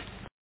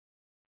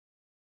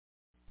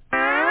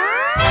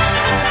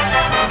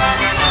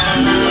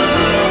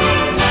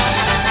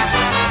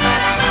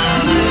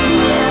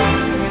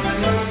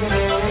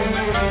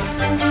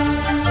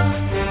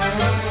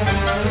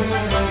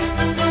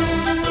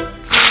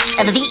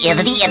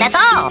 That's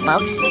all,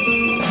 folks.